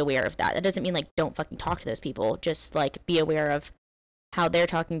know, be aware of that. That doesn't mean like don't fucking talk to those people. Just like be aware of how they're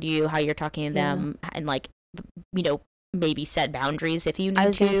talking to you, how you're talking to them, and like, you know, maybe set boundaries if you need to. I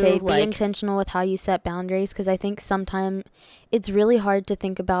was going to say, like, be intentional with how you set boundaries, because I think sometimes it's really hard to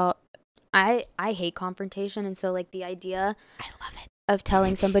think about. I hate confrontation, and so like the idea I love it of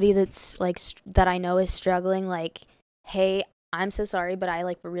telling somebody that's like that I know is struggling, like, hey, I'm so sorry, but I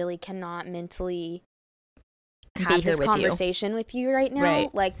like really cannot mentally have this conversation with you right now.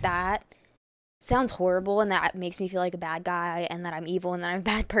 Right. Like, that sounds horrible, and that makes me feel like a bad guy, and that I'm evil, and that I'm a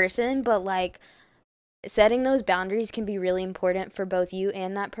bad person. But like, setting those boundaries can be really important for both you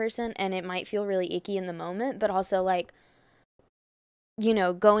and that person, and it might feel really icky in the moment, but also like, you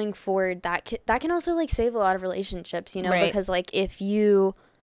know, going forward, that can also like save a lot of relationships, you know, right. because like if you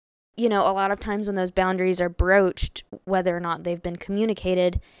know, a lot of times when those boundaries are broached, whether or not they've been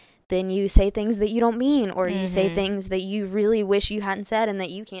communicated, then you say things that you don't mean, or you say things that you really wish you hadn't said and that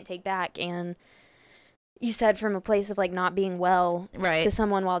you can't take back, and you said from a place of like not being well right. to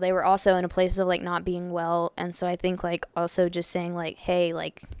someone while they were also in a place of like not being well. And so I think like also just saying like, hey,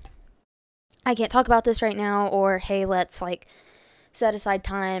 like I can't talk about this right now, or hey, let's like set aside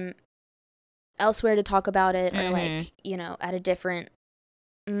time elsewhere to talk about it, or like, you know, at a different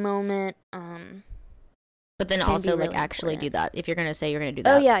moment. But then also like really actually important. do that if you're gonna say you're gonna do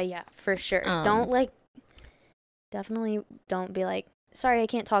that. Oh yeah, for sure. Definitely don't be like, sorry, I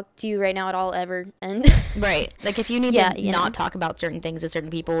can't talk to you right now at all ever. And right, like if you need to not talk about certain things with certain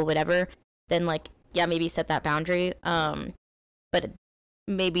people, whatever, then like maybe set that boundary. But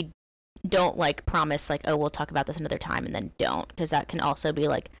maybe don't like promise like, oh, we'll talk about this another time, and then don't, because that can also be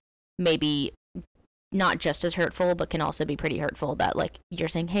like maybe not just as hurtful, but can also be pretty hurtful, that like you're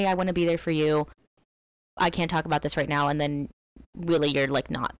saying, hey, I want to be there for you, I can't talk about this right now, and then really you're like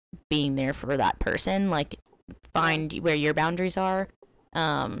not being there for that person. Like, find where your boundaries are,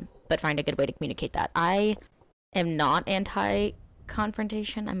 but find a good way to communicate that. I am not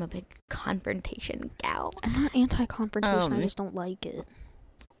anti-confrontation. I'm a big confrontation gal. I'm not anti-confrontation. I just don't like it.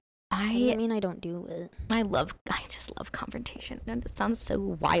 I mean, I don't do it. I just love confrontation. It sounds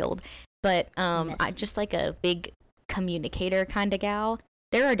so wild, but I just like a big communicator kind of gal.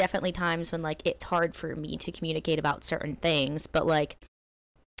 there are definitely times when, like, it's hard for me to communicate about certain things, but, like,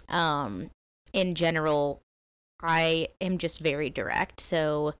 in general, I am just very direct.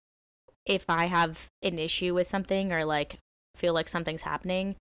 So if I have an issue with something or, like, feel like something's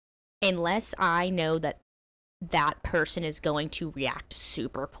happening, unless I know that that person is going to react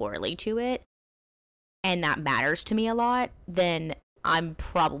super poorly to it, and that matters to me a lot, then I'm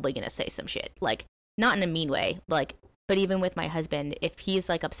probably gonna say some shit. Like, not in a mean way, like, but even with my husband, if he's,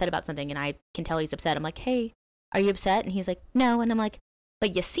 like, upset about something and I can tell he's upset, I'm like, hey, are you upset? And he's like, no. And I'm like,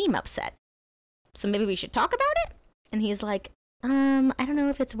 but you seem upset. So maybe we should talk about it? And he's like, I don't know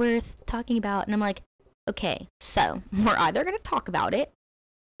if it's worth talking about. And I'm like, okay, so we're either gonna talk about it,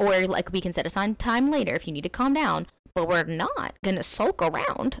 or, like, we can set aside time later if you need to calm down, but we're not gonna sulk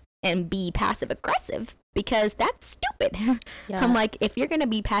around and be passive aggressive, because that's stupid. Yeah. I'm like, if you're gonna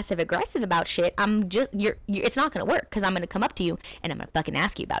be passive aggressive about shit, it's not gonna work, because I'm gonna come up to you and I'm gonna fucking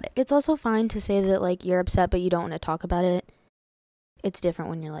ask you about it. It's also fine to say that, like, you're upset but you don't want to talk about it. It's different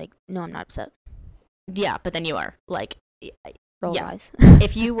when you're like, no, I'm not upset. Yeah, but then you are, like, roll yeah. eyes.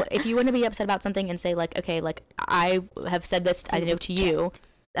 if you want to be upset about something and say, like, okay, like, I have said this, I know to you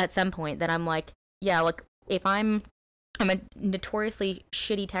at some point, that I'm like, yeah, like, if I'm a notoriously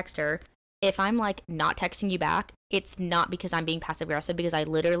shitty texter. If I'm, like, not texting you back, it's not because I'm being passive aggressive, because I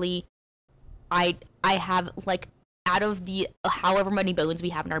literally, I have, like, out of the however many bones we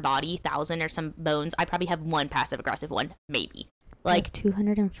have in our body, 1,000 or some bones, I probably have one passive aggressive one, maybe. Like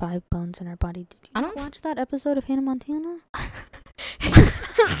 205 bones in our body. Did you watch that episode of Hannah Montana?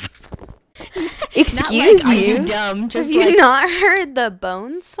 Excuse like, you. Are you dumb? Just have like, you not heard the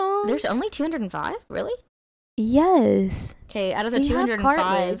Bones song? There's only 205? Really? Yes. Okay, out of the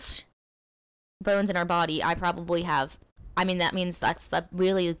 205 bones in our body, I probably have, I mean, that means that's a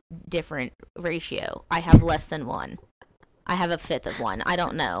really different ratio. I have less than one. I have a fifth of one. I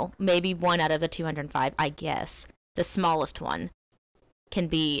don't know. Maybe one out of the 205, I guess. The smallest one can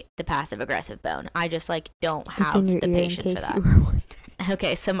be the passive aggressive bone. I just, like, don't have the patience for that.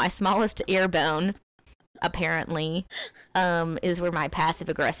 Okay, so my smallest ear bone, apparently, is where my passive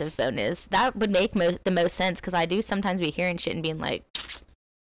aggressive bone is. That would make the most sense, because I do sometimes be hearing shit and being like,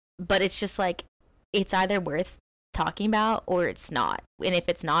 but it's just like, it's either worth talking about or it's not. And if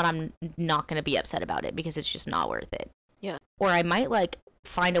it's not, I'm not going to be upset about it, because it's just not worth it. Yeah. Or I might, like,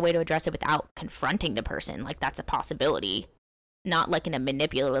 find a way to address it without confronting the person. Like, that's a possibility. Not, like, in a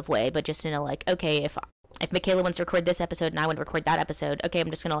manipulative way, but just in a, like, okay, if Makayla wants to record this episode and I want to record that episode, okay,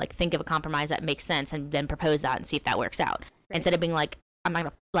 I'm just going to, like, think of a compromise that makes sense and then propose that and see if that works out. Right. Instead of being like, I'm not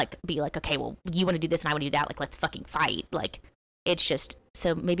going to, like, be like, okay, well, you want to do this and I want to do that, like, let's fucking fight. Like, it's just,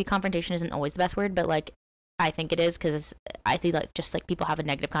 so maybe confrontation isn't always the best word, but, like, I think it is, because I think, like, just, like, people have a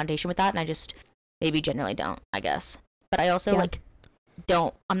negative connotation with that, and I just maybe generally don't, I guess. But I also, like,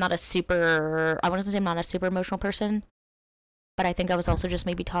 I'm not a super, I want to say I'm not a super emotional person, but I think I was also just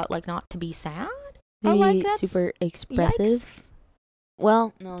maybe taught, like, not to be sad. Maybe like, super expressive. Yikes.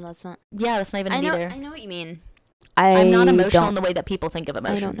 Well, no, that's not. Yeah, that's not even either. I know what you mean. I'm not emotional in the way that people think of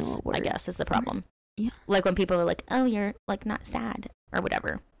emotions, I don't know what word. I guess, is the problem. Yeah. Like, when people are like, oh, you're, like, not sad, or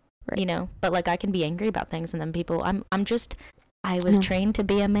whatever. Right. You know? But, like, I can be angry about things, and then people, I was trained to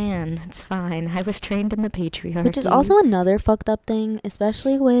be a man. It's fine. I was trained in the patriarchy. Which is also another fucked up thing,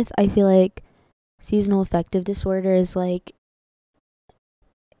 especially with, I feel like, seasonal affective disorder is, like,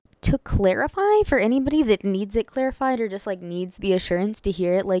 to clarify for anybody that needs it clarified or just, like, needs the assurance to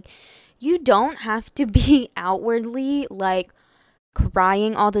hear it, like, you don't have to be outwardly, like,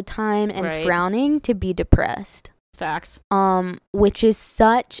 crying all the time and frowning to be depressed. Facts. Which is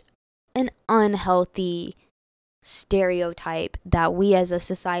such an unhealthy stereotype that we as a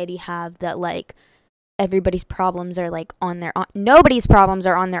society have, that, like, everybody's problems are, like, on their arm. Nobody's problems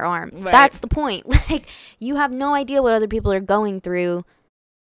are on their arm. Right. That's the point. Like, you have no idea what other people are going through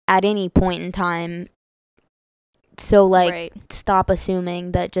at any point in time. So, like, stop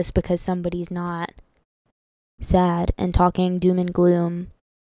assuming that just because somebody's not sad and talking doom and gloom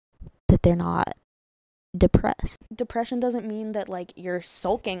that they're not depressed. Depression doesn't mean that, like, you're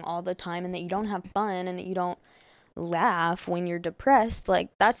sulking all the time and that you don't have fun and that you don't laugh when you're depressed. Like,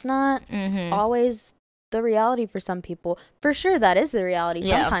 that's not always the reality for some people. For sure, that is the reality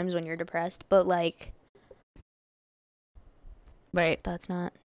sometimes when you're depressed, but, like, that's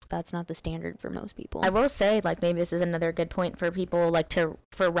not the standard for most people. I will say, like, maybe this is another good point for people, like,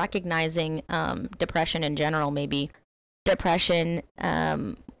 for recognizing depression in general, maybe depression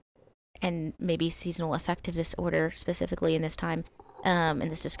and maybe seasonal affective disorder specifically in this time, in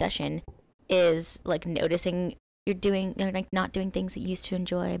this discussion, is, like, noticing you're like, not doing things that you used to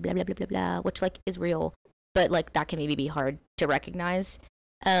enjoy, blah, blah, blah, blah, blah, which, like, is real, but, like, that can maybe be hard to recognize.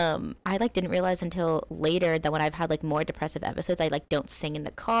 I like didn't realize until later that when I've had like more depressive episodes, I like don't sing in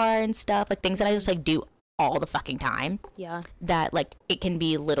the car and stuff, like things that I just like do all the fucking time. Yeah. That like it can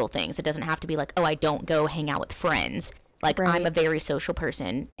be little things. It doesn't have to be like, oh, I don't go hang out with friends. Like I'm a very social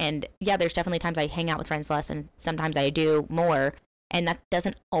person, and yeah, there's definitely times I hang out with friends less, and sometimes I do more, and that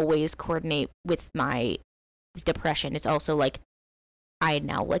doesn't always coordinate with my depression. It's also like I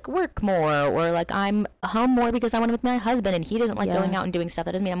now like work more, or like I'm home more because I want to with my husband and he doesn't like going out and doing stuff.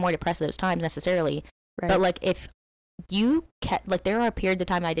 That doesn't mean I'm more depressed at those times necessarily. Right. But like if you like there are periods of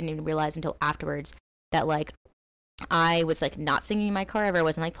time I didn't even realize until afterwards that like I was like not singing in my car ever. I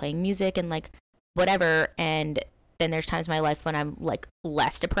wasn't like playing music and like whatever. And then there's times in my life when I'm like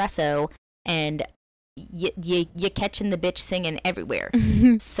less depresso and you catching the bitch singing everywhere.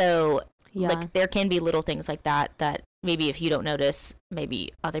 So like there can be little things like that maybe if you don't notice,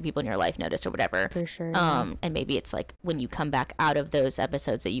 maybe other people in your life notice or whatever. For sure. And maybe it's like when you come back out of those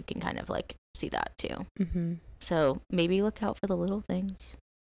episodes that you can kind of like see that too. Mm-hmm. So maybe look out for the little things.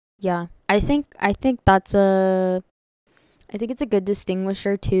 Yeah, I think it's a good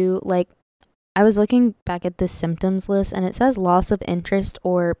distinguisher too. Like, I was looking back at this symptoms list and it says loss of interest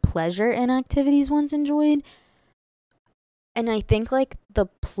or pleasure in activities once enjoyed. And I think, like, the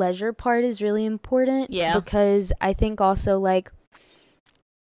pleasure part is really important. Yeah. Because I think also, like,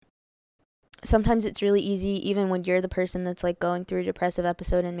 sometimes it's really easy, even when you're the person that's, like, going through a depressive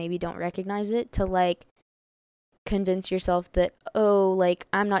episode and maybe don't recognize it, to, like, convince yourself that, oh, like,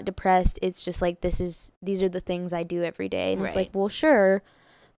 I'm not depressed. It's just, like, these are the things I do every day. And It's like, well, sure.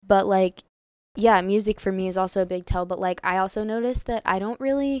 But, like, yeah, music for me is also a big tell. But, like, I also noticed that I don't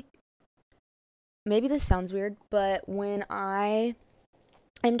really... Maybe this sounds weird, but when I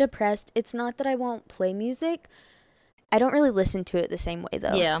am depressed, it's not that I won't play music. I don't really listen to it the same way,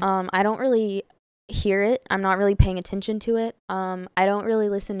 though. Yeah. I don't really hear it. I'm not really paying attention to it. I don't really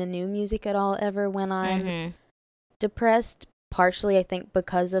listen to new music at all ever when I'm depressed. Partially, I think,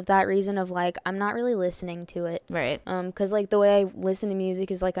 because of that reason of, like, I'm not really listening to it. Right. Because, like, the way I listen to music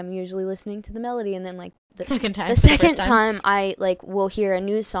is, like, I'm usually listening to the melody, and then, like, the second time I, like, will hear a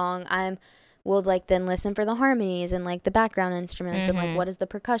new song, we'll like then listen for the harmonies and like the background instruments and like what is the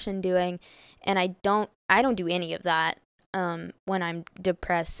percussion doing, and I don't do any of that when I'm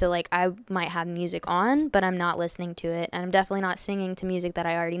depressed. So like I might have music on, but I'm not listening to it, and I'm definitely not singing to music that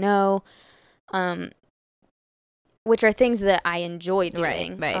I already know, which are things that I enjoy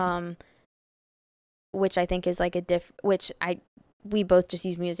doing. Right. Which I think is like we both just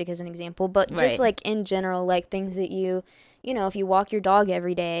use music as an example, but just like in general, like things that you know, if you walk your dog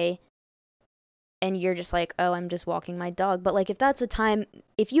every day and you're just like, oh, I'm just walking my dog. But, like, if that's a time,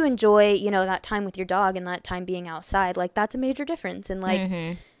 if you enjoy, you know, that time with your dog and that time being outside, like, that's a major difference. And, like,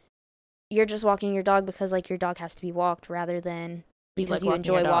 you're just walking your dog because, like, your dog has to be walked rather than because you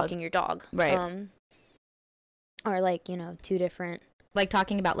enjoy walking your dog. Right. Or, like, you know, two different. Like,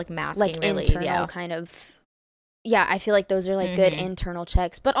 talking about, like, masking, like, really. Internal kind of. Yeah, I feel like those are, like, good internal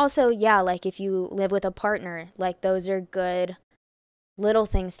checks. But also, yeah, like, if you live with a partner, like, those are good little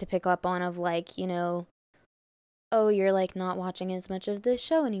things to pick up on of, like, you know, oh, you're like not watching as much of this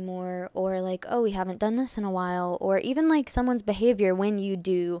show anymore, or like, oh, we haven't done this in a while, or even like someone's behavior when you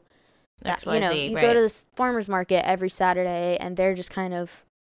do that. XYZ, you know, you go to this farmer's market every Saturday and they're just kind of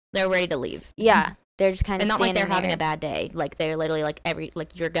they're ready to leave. Yeah, they're just kind of and not like they're there. having a bad day, like they're literally like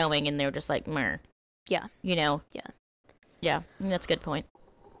you're going and they're just like mer. Yeah, you know. Yeah, I mean, that's a good point.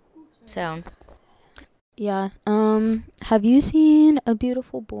 So yeah. Have you seen A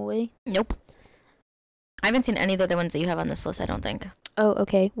Beautiful Boy? Nope. I haven't seen any of the other ones that you have on this list, I don't think. Oh,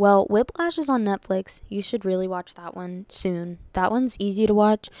 okay. Well, Whiplash is on Netflix. You should really watch that one soon. That one's easy to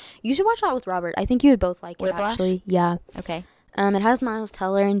watch. You should watch that with Robert. I think you would both like it, Whiplash? Actually. Yeah. Okay. It has Miles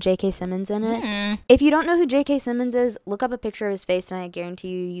Teller and J.K. Simmons in it. If you don't know who J.K. Simmons is, look up a picture of his face, and I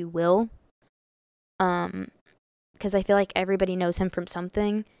guarantee you will. Because I feel like everybody knows him from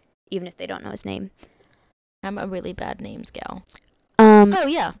something, even if they don't know his name. I'm a really bad names gal. Oh,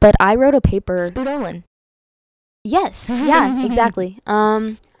 yeah. But I wrote a paper. Spudolin. Yes. Yeah, exactly.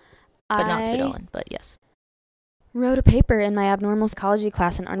 But not Spudolin, but yes. Wrote a paper in my abnormal psychology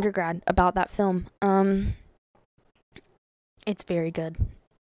class in undergrad about that film. It's very good.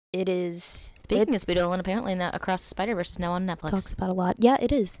 It is. Speaking of Spudolin, apparently Across the Spider-Verse is now on Netflix. Talks about a lot. Yeah,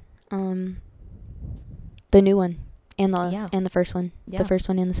 it is. The new one and the first one. Yeah. The first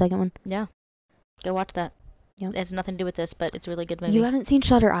one and the second one. Yeah. Go watch that. Yep. It has nothing to do with this, but it's a really good movie. You haven't seen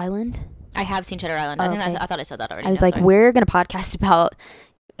Shutter Island? I have seen Shutter Island. Oh, I thought I said that already. I was like, we're going to podcast about...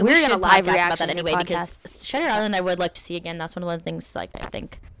 We're going to live reaction about that anyway, because Shutter Island I would like to see again. That's one of the things, like, I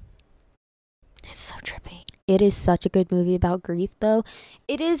think... It's so trippy. It is such a good movie about grief, though.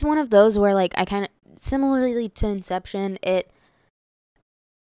 It is one of those where, like, I kind of, similarly to Inception, it's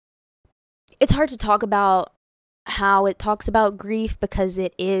hard to talk about how it talks about grief because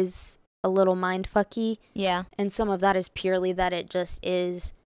it is a little mindfucky. Yeah. And some of that is purely that it just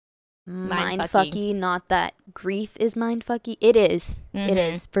is mindfucky, Mindfucky. not that grief is mindfucky. It is. It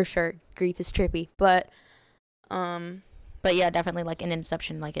Mhm. is, for sure. Grief is trippy. But yeah, definitely like in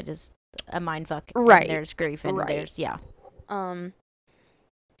Inception, like it is a mindfuck. Right. And there's grief and Right. there's, yeah.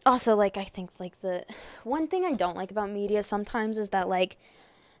 Also, like, I think, like, the one thing I don't like about media sometimes is that, like,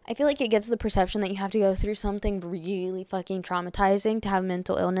 I feel like it gives the perception that you have to go through something really fucking traumatizing to have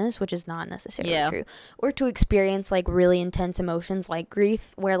mental illness, which is not necessarily true. Or to experience, like, really intense emotions like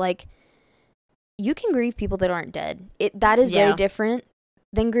grief, where, like, you can grieve people that aren't dead. That is very different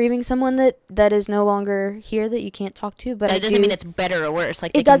than grieving someone that is no longer here that you can't talk to. But it doesn't mean it's better or worse.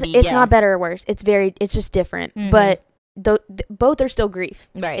 Like, it does. It's not better or worse. It's just different. Mhm. But both are still grief.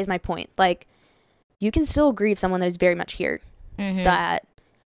 Right. Is my point. Like, you can still grieve someone that is very much here. Mhm. That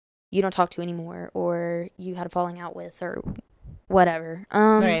you don't talk to anymore, or you had a falling out with, or whatever.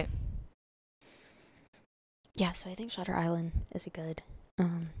 Right. Yeah, so I think Shutter Island is a good.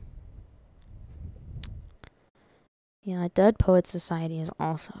 Yeah, Dead Poets Society is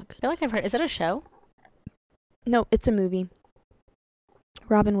also a good. I feel like I've heard. Is it a show? No, it's a movie.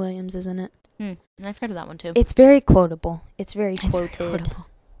 Robin Williams is in it. I've heard of that one too. It's very quotable. It's very quoted. Very quotable.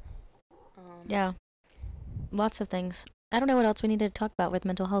 Yeah. Lots of things. I don't know what else we need to talk about with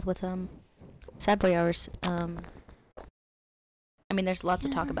mental health with sad boy hours. I mean, there's lots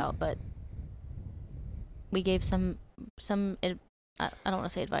to talk about, but we gave some I don't want to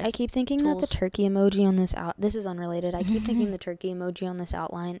say advice. I keep thinking that the turkey emoji on this this is unrolted. I keep thinking the turkey emoji on this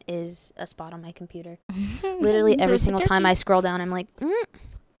outline is a spot on my computer. Literally every single time I scroll down, I'm like,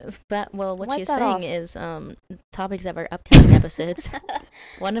 what wipe she's that saying off. is topics of our upcoming episodes.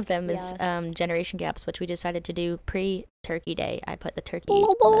 One of them is generation gaps, which we decided to do pre-Turkey Day. I put the turkey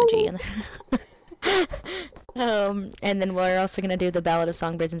emoji in there. And then we're also gonna do the Ballad of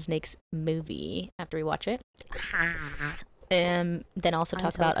Songbirds and Snakes movie after we watch it. Then also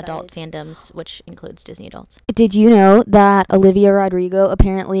talk about adult fandoms, which includes Disney adults. Did you know that Olivia Rodrigo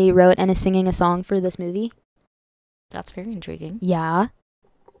apparently wrote and is singing a song for this movie? That's very intriguing. Yeah.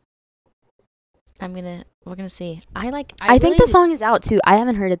 We're gonna see. I think the song is out too. I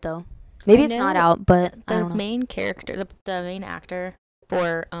haven't heard it though. Maybe it's not out, but I don't know. The main character, the main actor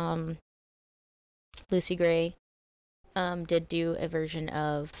for Lucy Gray, did do a version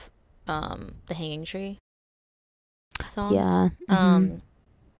of the Hanging Tree song. Yeah.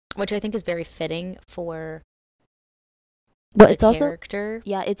 Which I think is very fitting for But it's character. Also,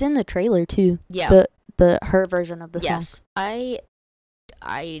 yeah, it's in the trailer too. Yeah. Her version of the song. Yes.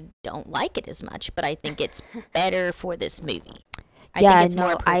 I don't like it as much, but I think it's better for this movie. I think it's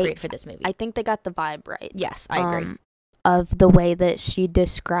more appropriate for this movie. I think they got the vibe right. Yes, I agree. Of the way that she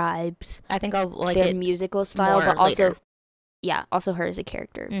describes I think I'll like their it musical style, but later. also her as a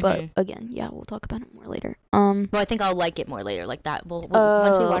character. But again, we'll talk about it more later. Well, I think I'll like it more later, like that. We'll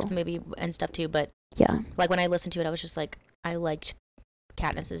once we watch the movie and stuff too. But yeah, like when I listened to it, I was just like, I liked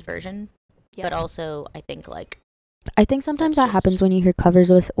Katniss's version, but also I think sometimes that happens when you hear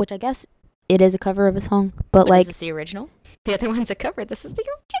covers of, which I guess it is a cover of a song, but like, is this the original? The other one's a cover. This is the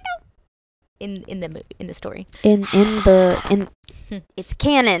original in the movie, in the story. In it's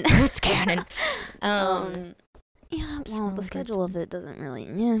canon. It's canon. Yeah, well, the schedule of it doesn't really.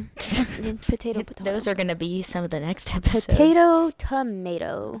 Yeah, potato. Those are gonna be some of the next episodes. Potato,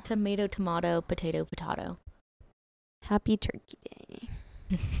 tomato, potato. Happy Turkey Day.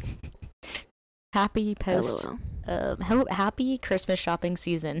 Happy happy Christmas shopping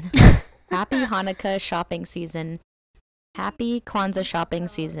season. Happy Hanukkah shopping season. Happy Kwanzaa shopping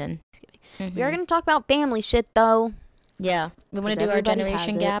season. We are going to talk about family shit, though. Yeah, we want to do our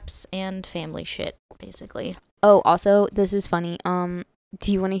generation gaps and family shit, basically. Oh, also, this is funny. Do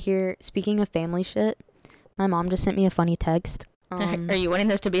you want to hear, speaking of family shit, my mom just sent me a funny text. Are you wanting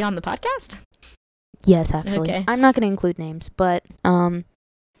this to be on the podcast? Yes, actually. Okay. I'm not going to include names, but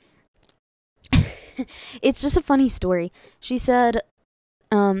it's just a funny story. She said,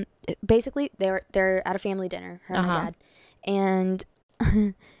 basically, they're at a family dinner, her and my dad, and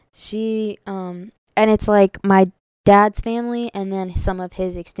she, and it's like my dad's family and then some of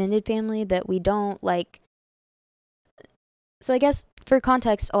his extended family that we don't like. So I guess for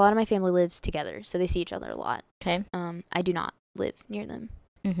context, a lot of my family lives together, so they see each other a lot. Okay. I do not live near them.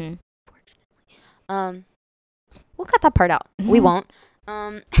 Fortunately. We'll cut that part out. We won't.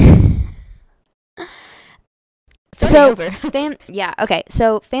 So okay.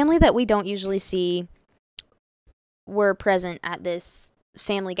 So family that we don't usually see were present at this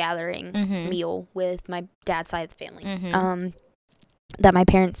family gathering Mm-hmm. meal with my dad's side of the family. Mm-hmm. That my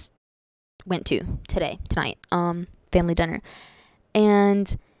parents went to tonight. Family dinner.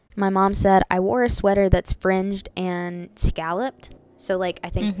 And my mom said I wore a sweater that's fringed and scalloped. So, like, I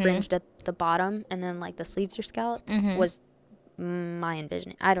think Mhm. fringed at the bottom and then, like, the sleeves are scalloped Mhm. was my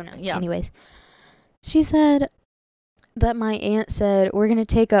envisioning. I don't know. Yeah. Anyways, she said that my aunt said, we're going to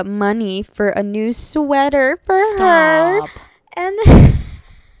take up money for a new sweater for her. Stop. And then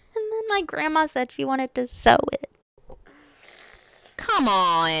my grandma said she wanted to sew it. Come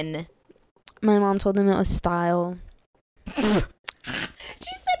on. My mom told them it was style. She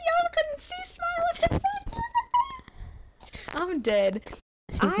said y'all couldn't see Smile of his face. I'm dead.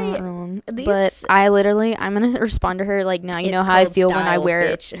 She's not wrong. these- But I'm going to respond to her like, now you It's know how I called feel when I style, wear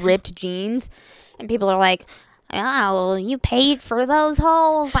bitch. ripped jeans. And people are like, oh, you paid for those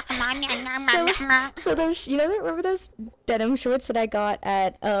holes. So those, remember those denim shorts that I got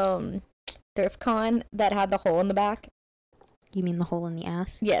at ThriftCon that had the hole in the back? You mean the hole in the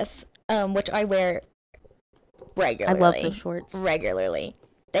ass? Yes. Which I wear regularly. I love those shorts. Regularly.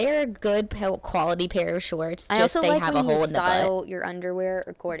 They are a good quality pair of shorts. I just also they like have when a hole you in the butt. style your underwear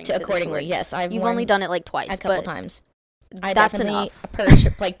according to the Accordingly, shorts. yes. You've only done it like twice, a couple but times. I that's definitely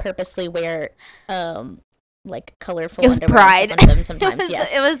enough. purposely wear like colorful It was underwear and pride. stuff under them sometimes.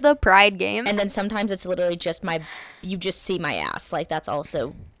 Yes. It was the pride game. And then sometimes it's literally just you just see my ass. Like that's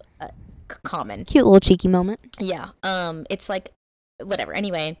also common. Cute little cheeky moment. Yeah. It's like whatever.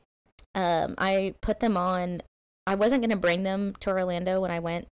 Anyway, I put them on. I wasn't gonna bring them to Orlando when I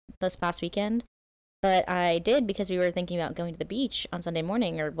went this past weekend, but I did because we were thinking about going to the beach on Sunday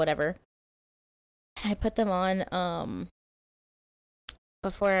morning or whatever. I put them on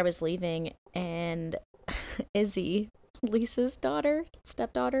before I was leaving, and Izzy, Lisa's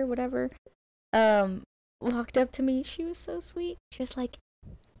stepdaughter, whatever, walked up to me. She was so sweet. She was like,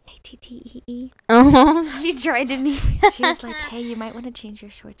 "Hey, TTEE." Oh, she tried to be. She was like, "Hey, you might want to change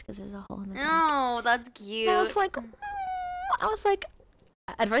your shorts because there's a hole in the back." Oh, that's cute. I was like,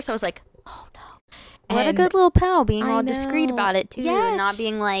 at first I was like, "Oh no." What a good little pal, being all discreet about it too, and not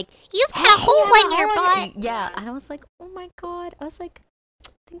being like, "You've got a hole in your butt." Yeah, and I was like, "Oh my god!" I was like,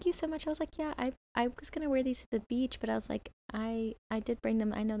 "Thank you so much." I was like, "Yeah, I was gonna wear these to the beach, but I was like, I did bring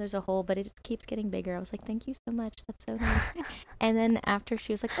them. I know there's a hole, but it keeps getting bigger." I was like, "Thank you so much. That's so nice." And then after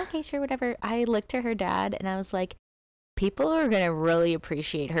she was like, "Okay, sure, whatever," I looked at her dad and I was like, people are gonna really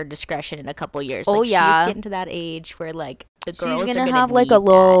appreciate her discretion in a couple years. Oh, like, yeah. she's getting to that age where like the girls She's are gonna gonna have like need a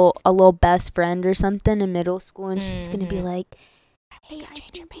little best friend or something in middle school, and she's gonna be Mhm. like, "Hey, Go I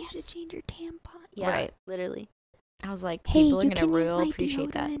change your think you should pants." change your tampon." Yeah, Right. literally. I was like, Hey, people are you gonna can use really my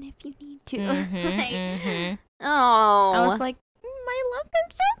appreciate that. deodorant if you need to. Mhm, Like, mhm. oh, I was like, I love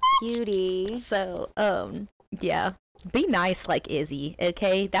them so much. cutie. So, yeah. Be nice like Izzy,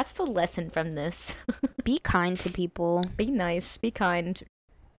 okay? That's the lesson from this. Be kind to people. Be nice, be kind.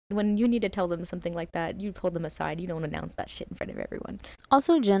 When you need to tell them something like that, you pull them aside. You don't announce that shit in front of everyone.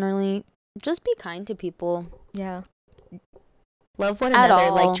 Also, generally, just be kind to people. Yeah. Love one At another,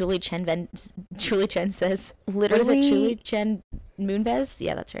 all. like Julie Chen says. Literally. What is it, Julie Chen Moonves?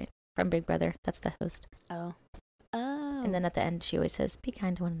 Yeah, that's right. From Big Brother. That's the host. Oh. And then at the end, she always says, be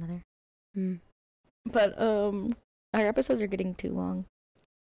kind to one another. Hmm. But, our episodes are getting too long.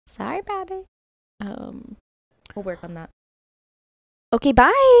 Sorry about it. We'll work on that. Okay,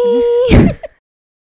 bye.